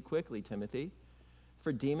come to me quickly, Timothy.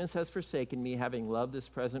 For Demas has forsaken me, having loved this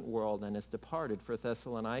present world, and has departed for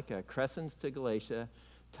Thessalonica, Crescens to Galatia,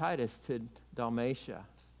 Titus to Dalmatia.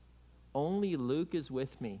 Only Luke is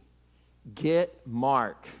with me. Get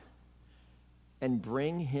Mark and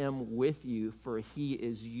bring him with you, for he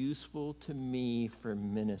is useful to me for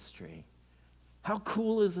ministry. How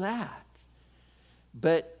cool is that?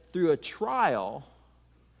 But through a trial,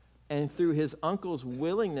 and through his uncle's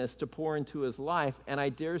willingness to pour into his life, and I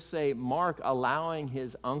dare say Mark allowing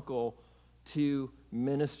his uncle to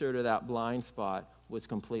minister to that blind spot, was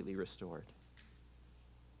completely restored.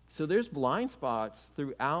 So there's blind spots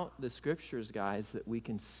throughout the scriptures, guys, that we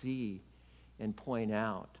can see and point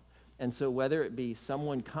out. And so whether it be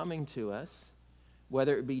someone coming to us,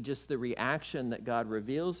 whether it be just the reaction that God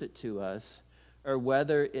reveals it to us, or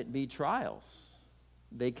whether it be trials,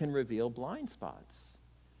 they can reveal blind spots.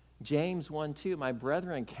 James 1:2, my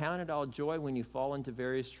brethren, count it all joy when you fall into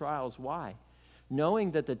various trials. Why?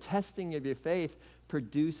 Knowing that the testing of your faith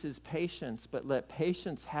produces patience, but let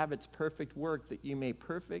patience have its perfect work, that you may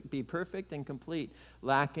be perfect and complete,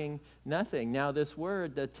 lacking nothing. Now this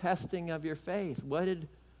word, the testing of your faith, what did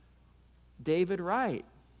David write?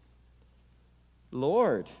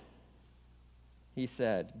 Lord, he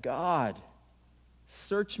said, God,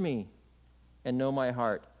 search me and know my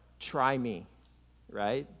heart. Try me.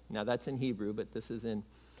 Right? Now that's in Hebrew, but this is in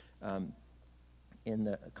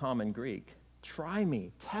the common Greek. Try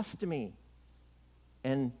me, test me,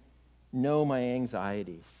 and know my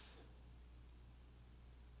anxieties.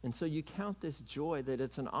 And so you count this joy that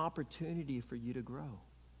it's an opportunity for you to grow.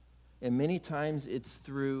 And many times it's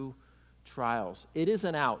through trials. It is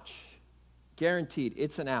an ouch. Guaranteed,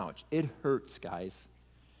 it's an ouch. It hurts, guys.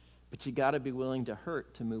 But you got to be willing to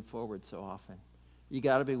hurt to move forward so often. You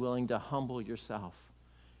got to be willing to humble yourself.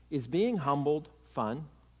 Is being humbled fun?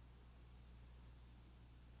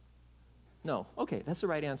 No. Okay, that's the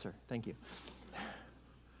right answer. Thank you.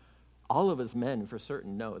 All of us men for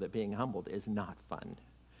certain know that being humbled is not fun.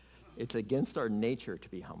 It's against our nature to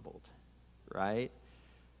be humbled, right?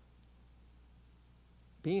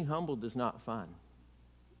 Being humbled is not fun.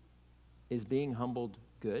 Is being humbled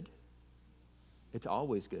good? It's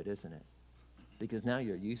always good, isn't it? Because now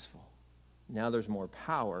you're useful. Now there's more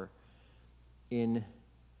power in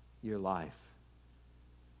your life.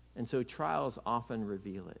 And so trials often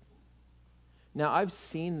reveal it. Now, I've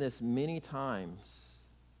seen this many times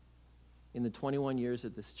in the 21 years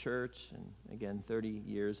at this church, and again, 30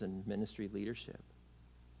 years in ministry leadership.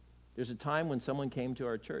 There's a time when someone came to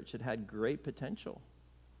our church that had great potential.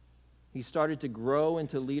 He started to grow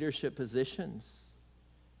into leadership positions.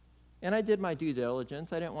 And I did my due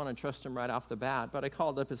diligence. I didn't want to trust him right off the bat, but I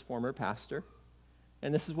called up his former pastor.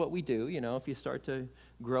 And this is what we do, if you start to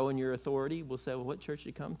grow in your authority, we'll say, well, what church did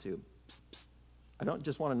you come to? Psst, psst. I don't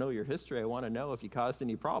just want to know your history. I want to know if you caused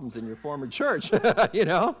any problems in your former church, But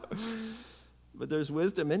there's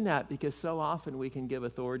wisdom in that, because so often we can give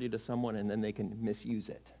authority to someone and then they can misuse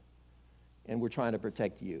it. And we're trying to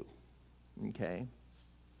protect you, okay?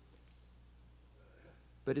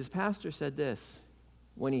 But his pastor said this: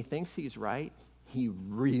 when he thinks he's right, he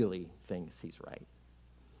really thinks he's right.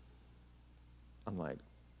 I'm like,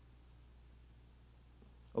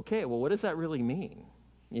 okay, well, what does that really mean?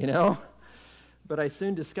 But I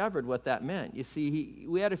soon discovered what that meant. You see,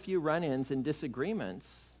 we had a few run-ins and disagreements,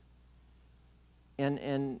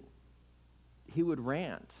 and he would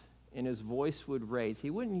rant, and his voice would raise. He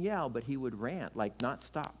wouldn't yell, but he would rant, like not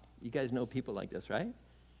stop. You guys know people like this, right?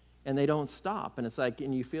 And they don't stop, and it's like,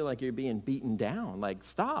 and you feel like you're being beaten down. Like,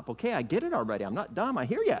 stop, okay, I get it already. I'm not dumb, I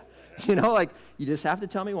hear you. You just have to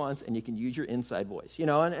tell me once, and you can use your inside voice,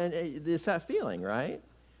 and it's that feeling, right?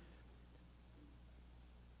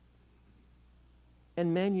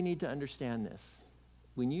 And men, you need to understand this.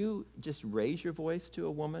 When you just raise your voice to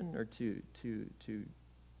a woman or to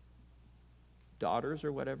daughters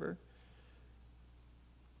or whatever,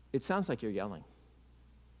 it sounds like you're yelling.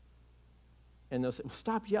 And they'll say, well,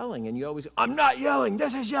 stop yelling. And you always, I'm not yelling.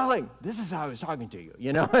 This is yelling. This is how I was talking to you.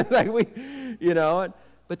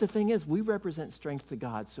 But the thing is, we represent strength to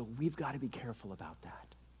God, so we've got to be careful about that.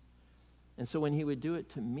 And so when he would do it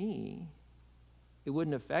to me, it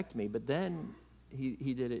wouldn't affect me. But then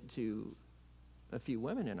he did it to a few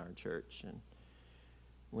women in our church. And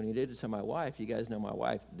when he did it to my wife, you guys know my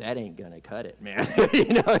wife, that ain't going to cut it, man.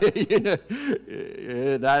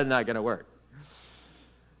 That's not going to work.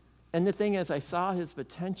 And the thing is, I saw his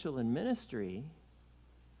potential in ministry,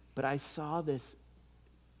 but I saw this,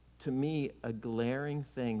 to me, a glaring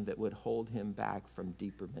thing that would hold him back from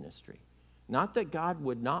deeper ministry. Not that God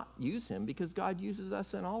would not use him, because God uses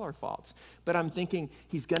us in all our faults. But I'm thinking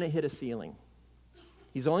he's going to hit a ceiling.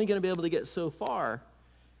 He's only going to be able to get so far,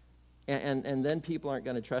 and then people aren't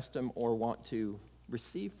going to trust him or want to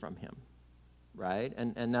receive from him, right?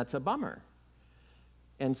 And that's a bummer.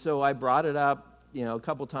 And so I brought it up, a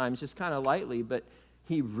couple times, just kind of lightly, but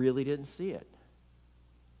he really didn't see it.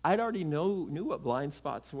 I'd already knew what blind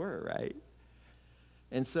spots were, right?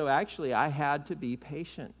 And so actually I had to be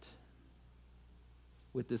patient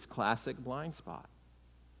with this classic blind spot.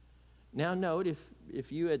 Now note,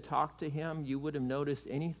 if you had talked to him, you would have noticed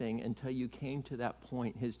anything until you came to that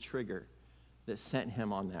point, his trigger, that sent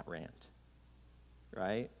him on that rant,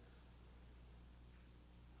 right?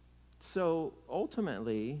 So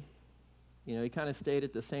ultimately, he kind of stayed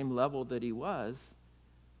at the same level that he was.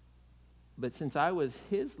 But since I was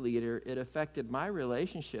his leader, it affected my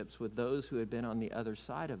relationships with those who had been on the other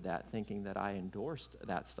side of that, thinking that I endorsed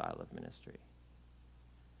that style of ministry.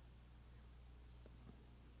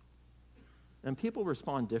 And people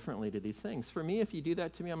respond differently to these things. For me, if you do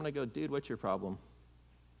that to me, I'm going to go, dude, what's your problem?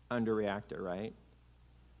 Underreactor, right?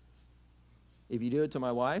 If you do it to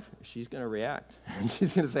my wife, she's going to react.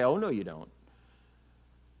 She's going to say, oh, no, you don't.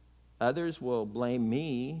 Others will blame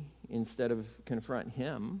me instead of confront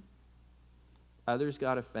him. Others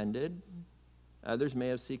got offended. Others may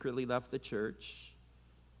have secretly left the church.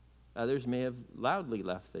 Others may have loudly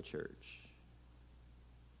left the church.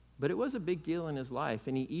 But it was a big deal in his life,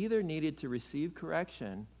 and he either needed to receive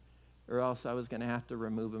correction or else I was going to have to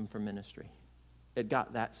remove him from ministry. It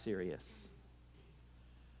got that serious.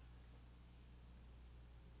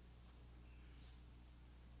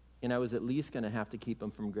 And I was at least going to have to keep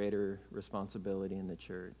him from greater responsibility in the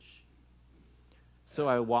church. So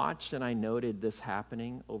I watched and I noted this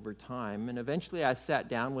happening over time, and eventually I sat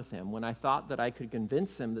down with him when I thought that I could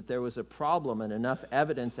convince him that there was a problem and enough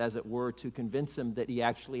evidence, as it were, to convince him that he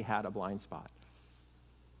actually had a blind spot.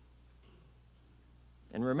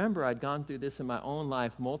 And remember, I'd gone through this in my own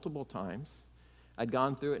life multiple times. I'd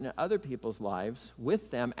gone through it in other people's lives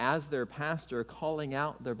with them as their pastor, calling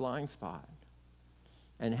out their blind spot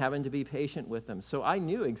and having to be patient with them. So I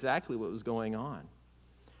knew exactly what was going on.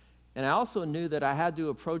 And I also knew that I had to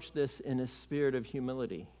approach this in a spirit of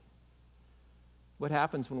humility. What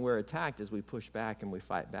happens when we're attacked is we push back and we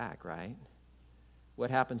fight back, right?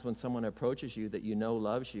 What happens when someone approaches you that you know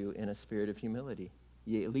loves you in a spirit of humility?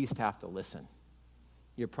 You at least have to listen.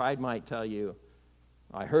 Your pride might tell you,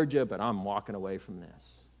 I heard you, but I'm walking away from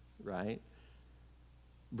this, right?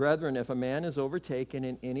 Brethren, if a man is overtaken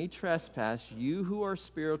in any trespass, you who are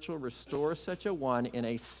spiritual, restore such a one in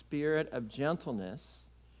a spirit of gentleness,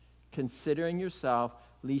 considering yourself,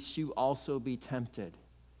 lest you also be tempted.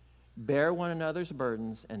 Bear one another's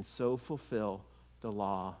burdens, and so fulfill the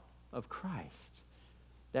law of Christ.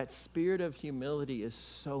 That spirit of humility is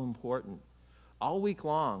so important. All week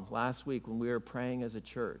long, last week, when we were praying as a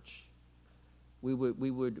church, we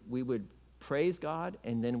would praise God,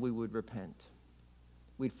 and then we would repent.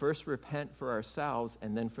 We'd first repent for ourselves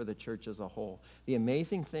and then for the church as a whole. The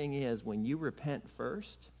amazing thing is when you repent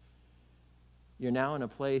first, you're now in a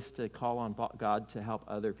place to call on God to help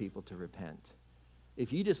other people to repent.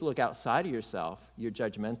 If you just look outside of yourself, you're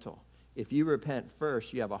judgmental. If you repent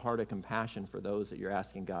first, you have a heart of compassion for those that you're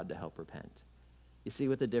asking God to help repent. You see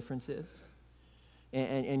what the difference is?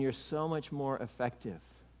 And you're so much more effective.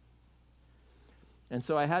 And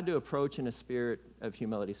so I had to approach in a spirit of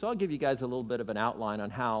humility. So I'll give you guys a little bit of an outline on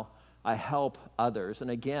how I help others. And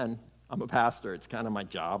again, I'm a pastor. It's kind of my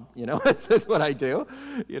job, It's what I do,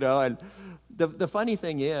 And the funny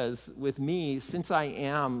thing is, with me, since I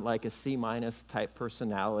am like a C- type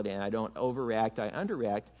personality and I don't overreact, I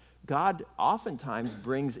underreact, God oftentimes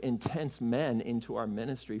brings intense men into our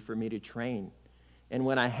ministry for me to train. And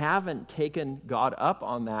when I haven't taken God up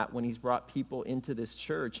on that, when he's brought people into this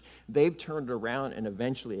church, they've turned around and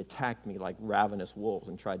eventually attacked me like ravenous wolves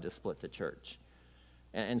and tried to split the church.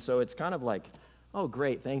 And so it's kind of like, oh,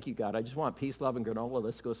 great, thank you, God. I just want peace, love, and granola.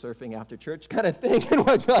 Let's go surfing after church kind of thing. And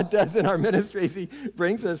what God does in our ministries, he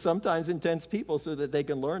brings us sometimes intense people so that they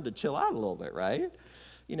can learn to chill out a little bit, right?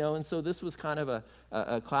 And so this was kind of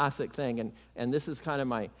a classic thing. And this is kind of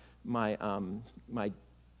my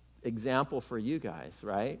example for you guys,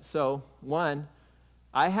 right? So, one,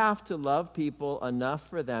 I have to love people enough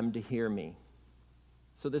for them to hear me.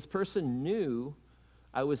 So this person knew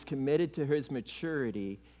I was committed to his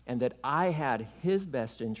maturity and that I had his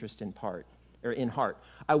best interest in heart.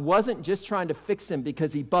 I wasn't just trying to fix him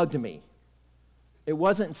because he bugged me. It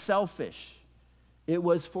wasn't selfish. It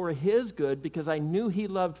was for his good because I knew he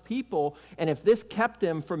loved people, and if this kept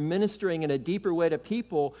him from ministering in a deeper way to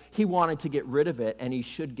people, he wanted to get rid of it, and he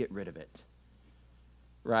should get rid of it.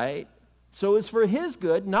 Right? So it was for his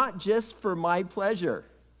good, not just for my pleasure.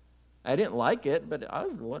 I didn't like it, but I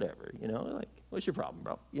was whatever, like, what's your problem,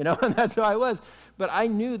 bro? And that's who I was. But I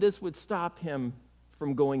knew this would stop him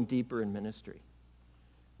from going deeper in ministry.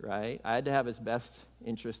 Right? I had to have his best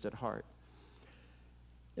interest at heart.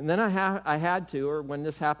 And then I had to, or when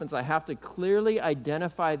this happens, I have to clearly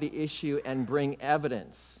identify the issue and bring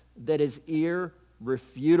evidence that is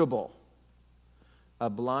irrefutable. A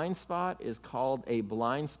blind spot is called a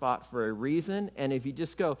blind spot for a reason. And if you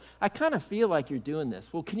just go, I kind of feel like you're doing this.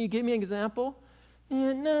 Well, can you give me an example?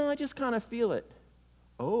 No, I just kind of feel it.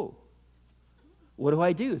 Oh, what do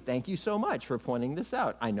I do? Thank you so much for pointing this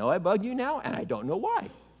out. I know I bug you now, and I don't know why.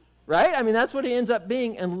 Right? I mean, that's what it ends up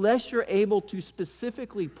being unless you're able to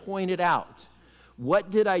specifically point it out.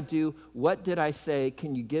 What did I do? What did I say?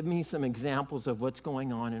 Can you give me some examples of what's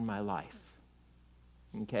going on in my life?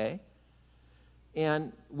 Okay?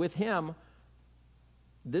 And with him,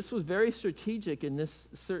 this was very strategic in this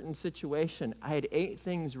certain situation. I had 8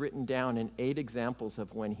 things written down and 8 examples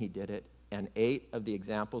of when he did it and 8 of the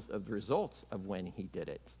examples of the results of when he did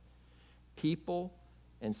it. People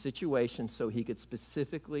and situations so he could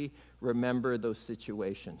specifically remember those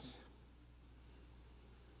situations.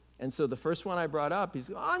 And so the first one I brought up,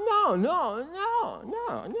 he's, oh,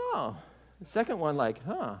 no. The second one,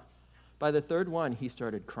 By the third one, he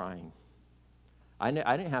started crying. I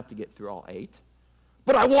didn't have to get through all 8.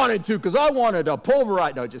 But I wanted to because I wanted to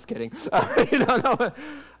pulverize. No, just kidding. I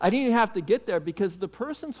didn't even have to get there because the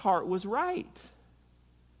person's heart was right.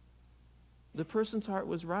 The person's heart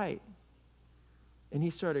was right. And he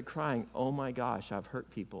started crying, oh my gosh, I've hurt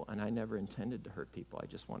people, and I never intended to hurt people. I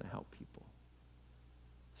just want to help people.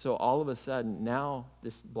 So all of a sudden, now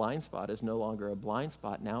this blind spot is no longer a blind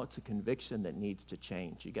spot. Now it's a conviction that needs to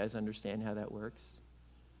change. You guys understand how that works?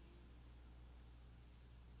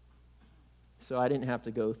 So I didn't have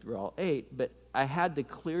to go through all 8, but I had to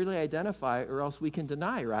clearly identify or else we can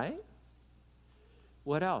deny, right?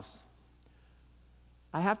 What else?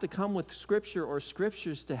 I have to come with scripture or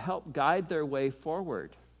scriptures to help guide their way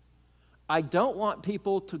forward. I don't want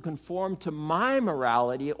people to conform to my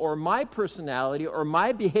morality or my personality or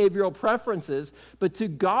my behavioral preferences, but to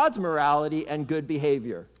God's morality and good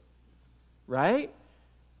behavior. Right?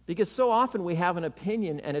 Because so often we have an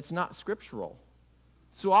opinion and it's not scriptural.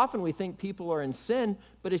 So often we think people are in sin,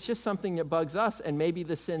 but it's just something that bugs us and maybe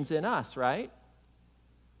the sin's in us, right?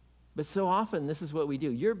 But so often, this is what we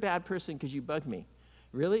do. You're a bad person because you bug me.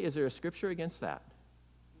 Really? Is there a scripture against that?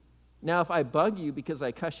 Now, if I bug you because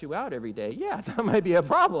I cuss you out every day, yeah, that might be a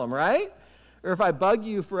problem, right? Or if I bug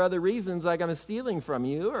you for other reasons, like I'm stealing from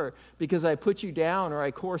you, or because I put you down, or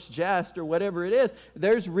I coarse jest, or whatever it is,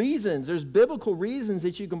 there's reasons. There's biblical reasons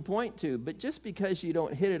that you can point to. But just because you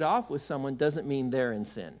don't hit it off with someone doesn't mean they're in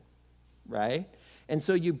sin, right? And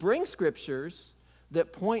so you bring scriptures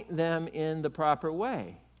that point them in the proper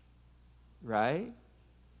way, right?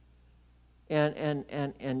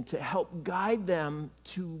 And to help guide them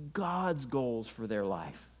to God's goals for their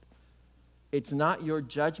life. It's not your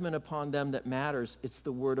judgment upon them that matters. It's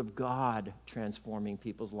the Word of God transforming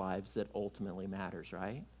people's lives that ultimately matters,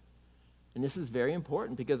 right? And this is very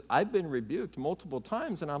important because I've been rebuked multiple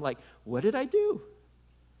times, and I'm like, what did I do?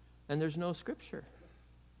 And there's no scripture.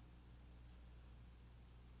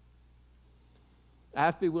 I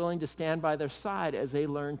have to be willing to stand by their side as they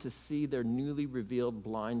learn to see their newly revealed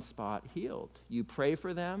blind spot healed. You pray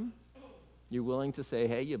for them. You're willing to say,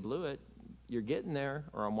 hey, you blew it. You're getting there,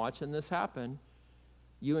 or I'm watching this happen.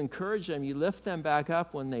 You encourage them. You lift them back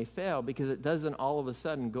up when they fail because it doesn't all of a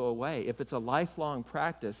sudden go away. If it's a lifelong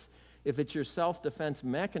practice, if it's your self-defense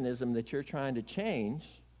mechanism that you're trying to change,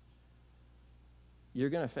 you're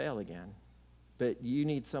going to fail again. But you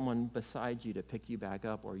need someone beside you to pick you back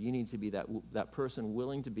up, or you need to be that person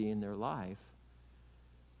willing to be in their life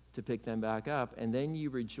to pick them back up, and then you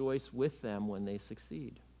rejoice with them when they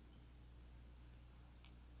succeed.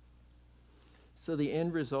 So the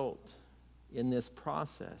end result in this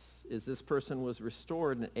process is this person was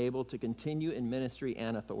restored and able to continue in ministry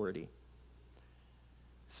and authority.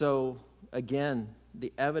 So again,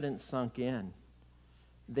 the evidence sunk in.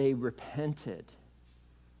 They repented.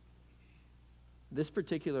 This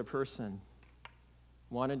particular person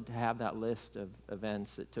wanted to have that list of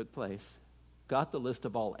events that took place, got the list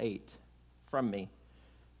of all 8 from me,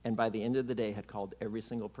 and by the end of the day had called every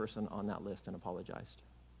single person on that list and apologized.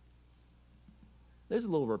 There's a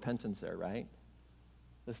little repentance there, right?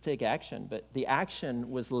 Let's take action. But the action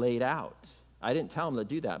was laid out. I didn't tell them to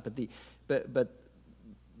do that,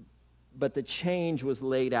 but the change was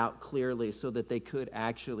laid out clearly so that they could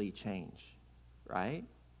actually change, right?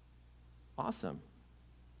 Awesome.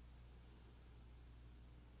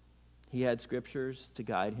 He had scriptures to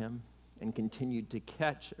guide him and continued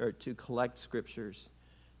to collect scriptures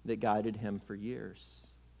that guided him for years.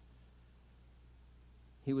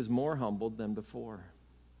 He was more humbled than before.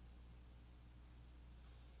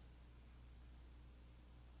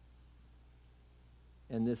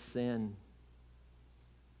 And this sin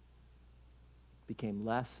became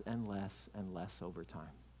less and less and less over time.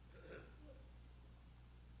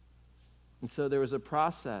 And so there was a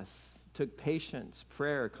process. It took patience,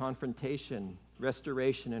 prayer, confrontation,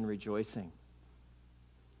 restoration, and rejoicing.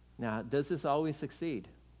 Now, does this always succeed?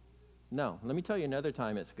 No. Let me tell you another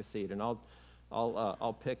time it succeeded, and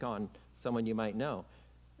I'll pick on someone you might know.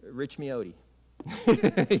 Rich Miotti.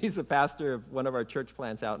 He's a pastor of one of our church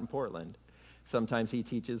plants out in Portland. Sometimes he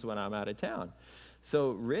teaches when I'm out of town.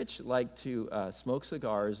 So Rich liked to smoke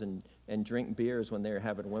cigars and drink beers when they were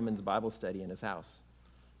having women's Bible study in his house.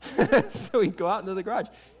 So he'd go out into the garage.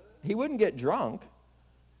 He wouldn't get drunk,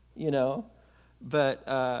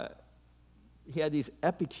 but he had these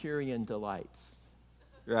Epicurean delights,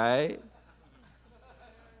 right?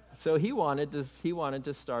 So he wanted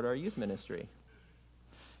to start our youth ministry.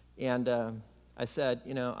 And I said,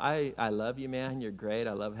 I love you, man. You're great.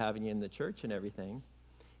 I love having you in the church and everything.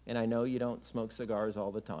 And I know you don't smoke cigars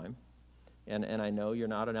all the time. And I know you're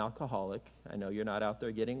not an alcoholic. I know you're not out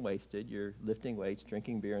there getting wasted. You're lifting weights,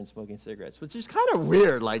 drinking beer, and smoking cigarettes, which is kind of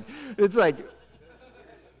weird. It's like,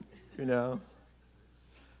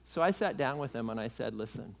 So I sat down with him and I said,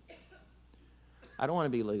 listen, I don't want to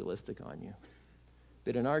be legalistic on you.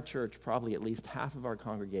 But in our church, probably at least half of our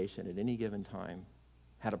congregation at any given time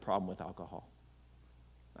had a problem with alcohol.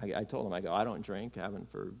 I told him, I don't drink. I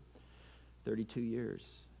haven't for 32 years.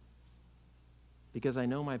 Because I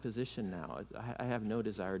know my position now. I have no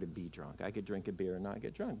desire to be drunk. I could drink a beer and not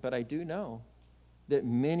get drunk. But I do know that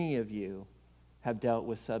many of you have dealt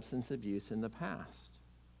with substance abuse in the past.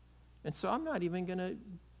 And so I'm not even going to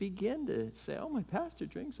begin to say, oh, my pastor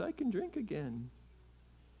drinks, I can drink again.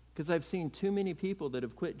 Because I've seen too many people that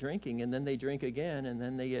have quit drinking and then they drink again and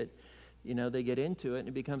then they get into it and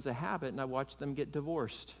it becomes a habit, and I watched them get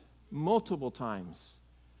divorced multiple times.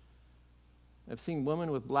 I've seen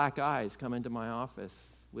women with black eyes come into my office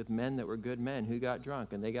with men that were good men who got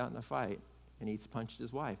drunk and they got in a fight and he punched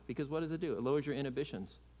his wife. Because what does it do? It lowers your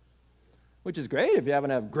inhibitions. Which is great if you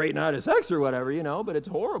haven't had a great night of sex or whatever, but it's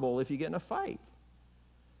horrible if you get in a fight.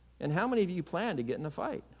 And how many of you plan to get in a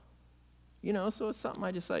fight? So it's something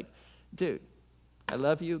I just like, dude, I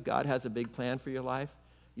love you. God has a big plan for your life.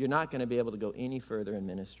 You're not going to be able to go any further in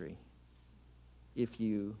ministry if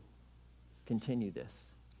you continue this,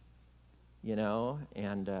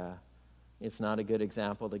 and it's not a good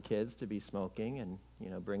example to kids to be smoking and,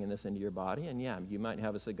 bringing this into your body. And yeah, you might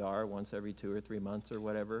have a cigar once every 2 or 3 months or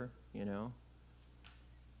whatever,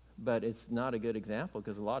 but it's not a good example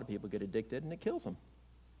because a lot of people get addicted and it kills them,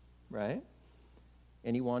 right?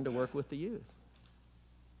 And he wanted to work with the youth.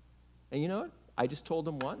 And you know what? I just told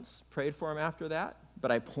him once, prayed for him after that, but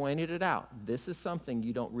I pointed it out. This is something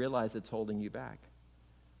you don't realize it's holding you back.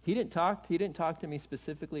 He didn't talk to me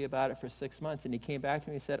specifically about it for 6 months, and he came back to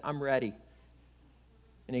me and said, I'm ready.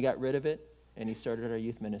 And he got rid of it, and he started our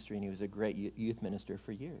youth ministry, and he was a great youth minister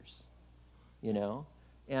for years,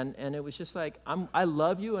 And it was just like, I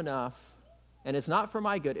love you enough, and it's not for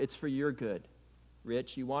my good, it's for your good.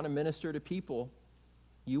 Rich, you want to minister to people,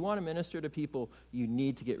 you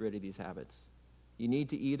need to get rid of these habits. You need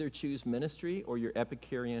to either choose ministry or your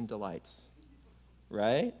Epicurean delights,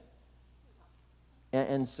 right?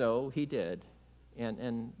 And so he did,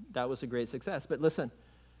 and that was a great success. But listen,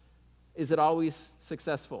 is it always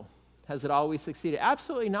successful? Has it always succeeded?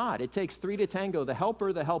 Absolutely not. It takes 3 to tango, the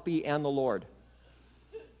helper, the helpee, and the Lord.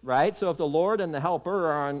 Right? So if the Lord and the helper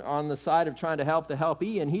are on the side of trying to help the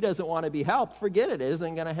helpee and he doesn't want to be helped, forget it. It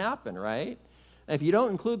isn't going to happen, right? And if you don't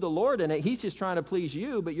include the Lord in it, he's just trying to please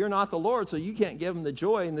you, but you're not the Lord, so you can't give him the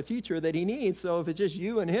joy in the future that he needs. So if it's just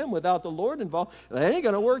you and him without the Lord involved, that ain't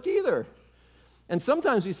going to work either. And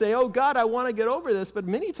sometimes we say, oh, God, I want to get over this, but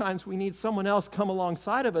many times we need someone else come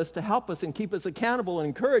alongside of us to help us and keep us accountable and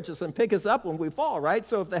encourage us and pick us up when we fall, right?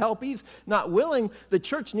 So if the helpee's not willing, the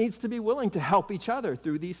church needs to be willing to help each other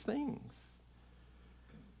through these things.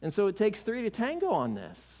 And so it takes 3 to tango on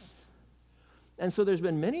this. And so there's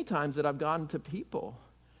been many times that I've gone to people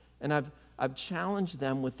and I've challenged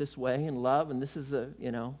them with this way in love, and this is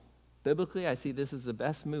biblically I see this as the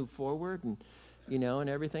best move forward and, and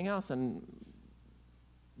everything else. And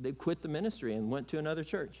they quit the ministry and went to another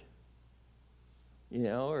church,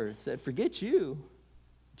 or said, forget you,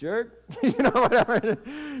 jerk, whatever.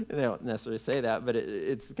 They don't necessarily say that, but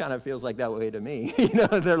it kind of feels like that way to me.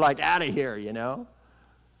 They're like, out of here,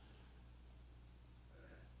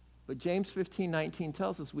 But James 15:19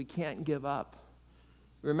 tells us we can't give up.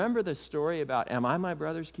 Remember the story about, am I my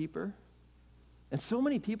brother's keeper? And so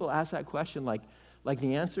many people ask that question like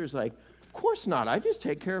the answer is like, of course not, I just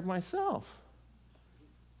take care of myself.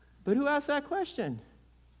 But who asked that question?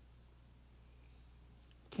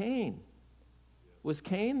 Cain. Was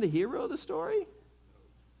Cain the hero of the story?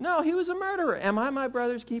 No, he was a murderer. Am I my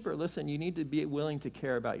brother's keeper? Listen, you need to be willing to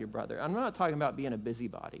care about your brother. I'm not talking about being a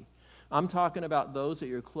busybody. I'm talking about those that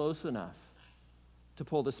you're close enough to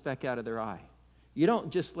pull the speck out of their eye. You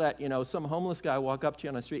don't just let, some homeless guy walk up to you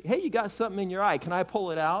on the street. Hey, you got something in your eye. Can I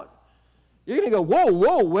pull it out? You're going to go,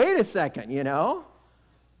 whoa, wait a second,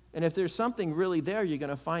 And if there's something really there, you're going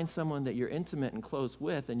to find someone that you're intimate and close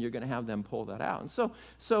with, and you're going to have them pull that out. And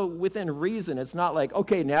so within reason, it's not like,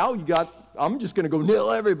 okay, now I'm just going to go nail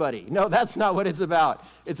everybody. No, that's not what it's about.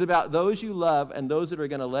 It's about those you love and those that are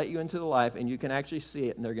going to let you into the life, and you can actually see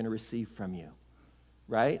it, and they're going to receive from you.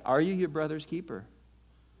 Right? Are you your brother's keeper?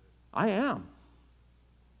 I am.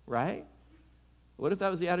 Right? What if that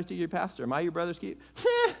was the attitude of your pastor? Am I your brother's keeper?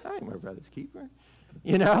 I ain't my brother's keeper.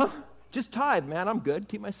 Just tithe, man, I'm good.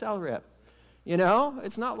 Keep my salary up.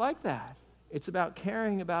 It's not like that. It's about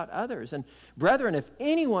caring about others. And brethren, if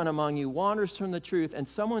anyone among you wanders from the truth and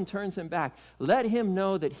someone turns him back, let him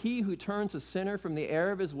know that he who turns a sinner from the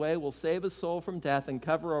error of his way will save his soul from death and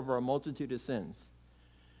cover over a multitude of sins.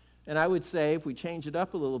 And I would say, if we change it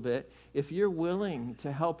up a little bit, if you're willing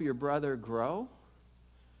to help your brother grow,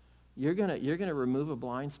 you're gonna remove a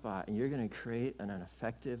blind spot, and you're going to create an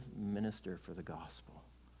effective minister for the gospel.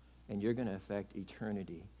 And you're going to affect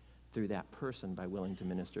eternity through that person by willing to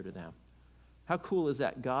minister to them. How cool is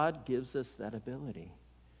that? God gives us that ability.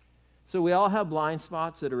 So we all have blind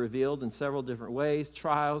spots that are revealed in several different ways,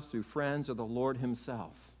 trials through friends or the Lord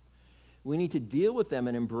himself. We need to deal with them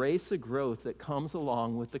and embrace the growth that comes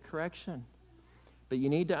along with the correction. But you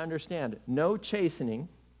need to understand, no chastening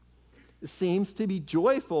seems to be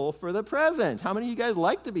joyful for the present. How many of you guys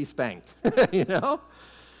like to be spanked? But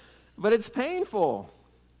it's painful.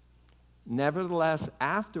 Nevertheless,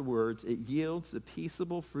 afterwards, it yields the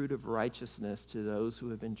peaceable fruit of righteousness to those who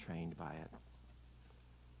have been trained by it.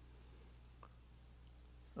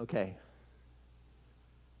 Okay.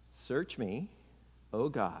 Search me, O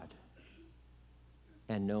God,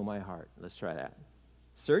 and know my heart. Let's try that.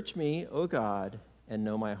 Search me, O God, and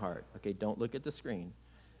know my heart. Okay, don't look at the screen.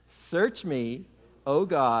 Search me, O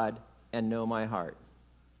God, and know my heart.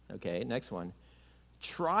 Okay, next one.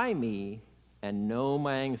 Try me and know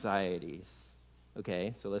my anxieties.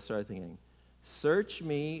 Okay, so let's start thinking. Search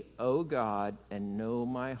me, O God, and know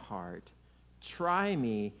my heart. Try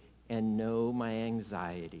me and know my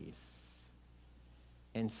anxieties.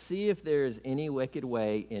 And see if there is any wicked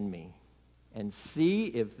way in me. And see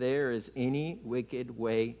if there is any wicked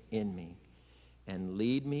way in me. And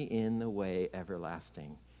lead me in the way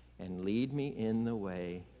everlasting. And lead me in the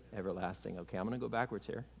way everlasting. Okay, I'm going to go backwards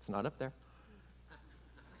here. It's not up there.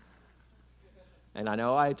 And I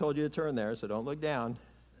know I told you to turn there, so don't look down.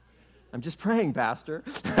 I'm just praying, Pastor.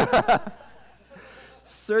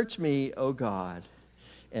 Search me, O God,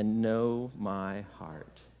 and know my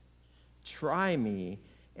heart. Try me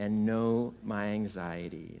and know my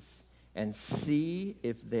anxieties. And see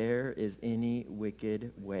if there is any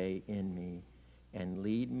wicked way in me. And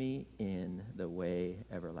lead me in the way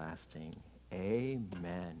everlasting.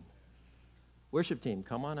 Amen. Worship team,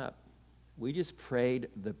 come on up. We just prayed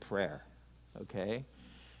the prayer, okay?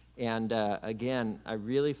 And again, I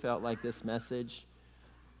really felt like this message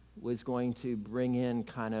was going to bring in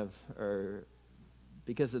kind of, or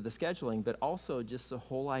because of the scheduling, but also just the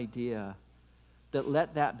whole idea that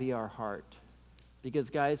let that be our heart. Because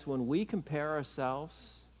guys, when we compare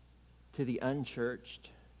ourselves to the unchurched,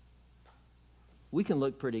 we can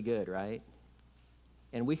look pretty good, right?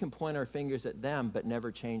 And we can point our fingers at them, but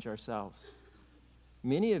never change ourselves.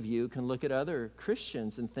 Many of you can look at other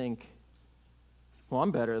Christians and think, well,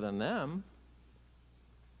 I'm better than them,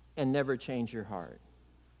 and never change your heart.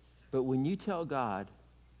 But when you tell God,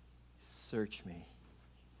 search me,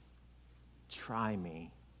 try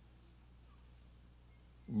me,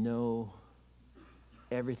 know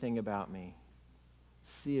everything about me,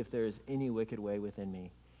 see if there is any wicked way within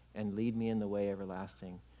me, and lead me in the way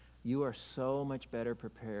everlasting, you are so much better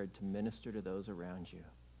prepared to minister to those around you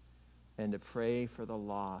and to pray for the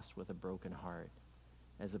lost with a broken heart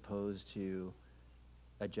as opposed to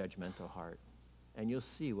a judgmental heart. And you'll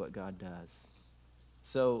see what God does.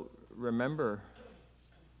 So remember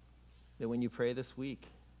that when you pray this week,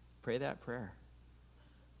 pray that prayer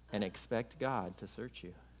and expect God to search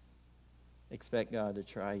you. Expect God to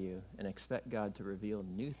try you, and expect God to reveal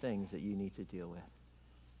new things that you need to deal with,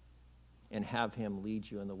 and have him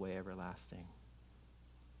lead you in the way everlasting.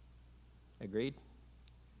 Agreed?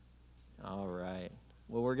 All right.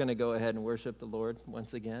 Well, we're going to go ahead and worship the Lord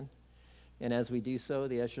once again. And as we do so,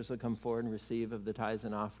 the ushers will come forward and receive of the tithes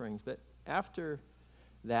and offerings. But after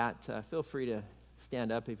that, feel free to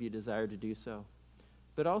stand up if you desire to do so.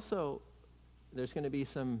 But also, there's going to be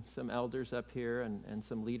some elders up here and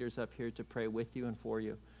some leaders up here to pray with you and for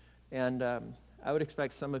you. And I would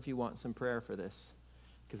expect some of you want some prayer for this,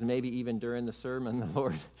 because maybe even during the sermon, the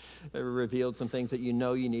Lord revealed some things that you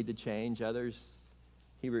know you need to change. Others,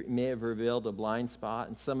 he may have revealed a blind spot.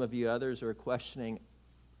 And some of you others are questioning,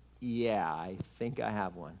 yeah, I think I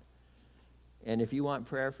have one. And if you want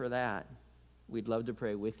prayer for that, we'd love to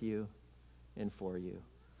pray with you and for you.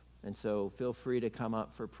 And so feel free to come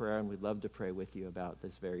up for prayer, and we'd love to pray with you about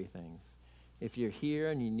this very things. If you're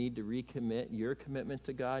here and you need to recommit your commitment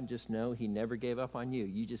to God, just know he never gave up on you.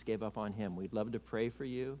 You just gave up on him. We'd love to pray for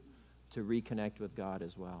you to reconnect with God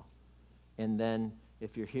as well. And then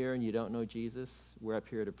if you're here and you don't know Jesus, we're up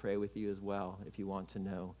here to pray with you as well if you want to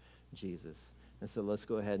know Jesus. And so let's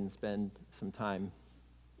go ahead and spend some time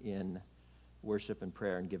in worship and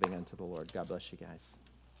prayer and giving unto the Lord. God bless you guys.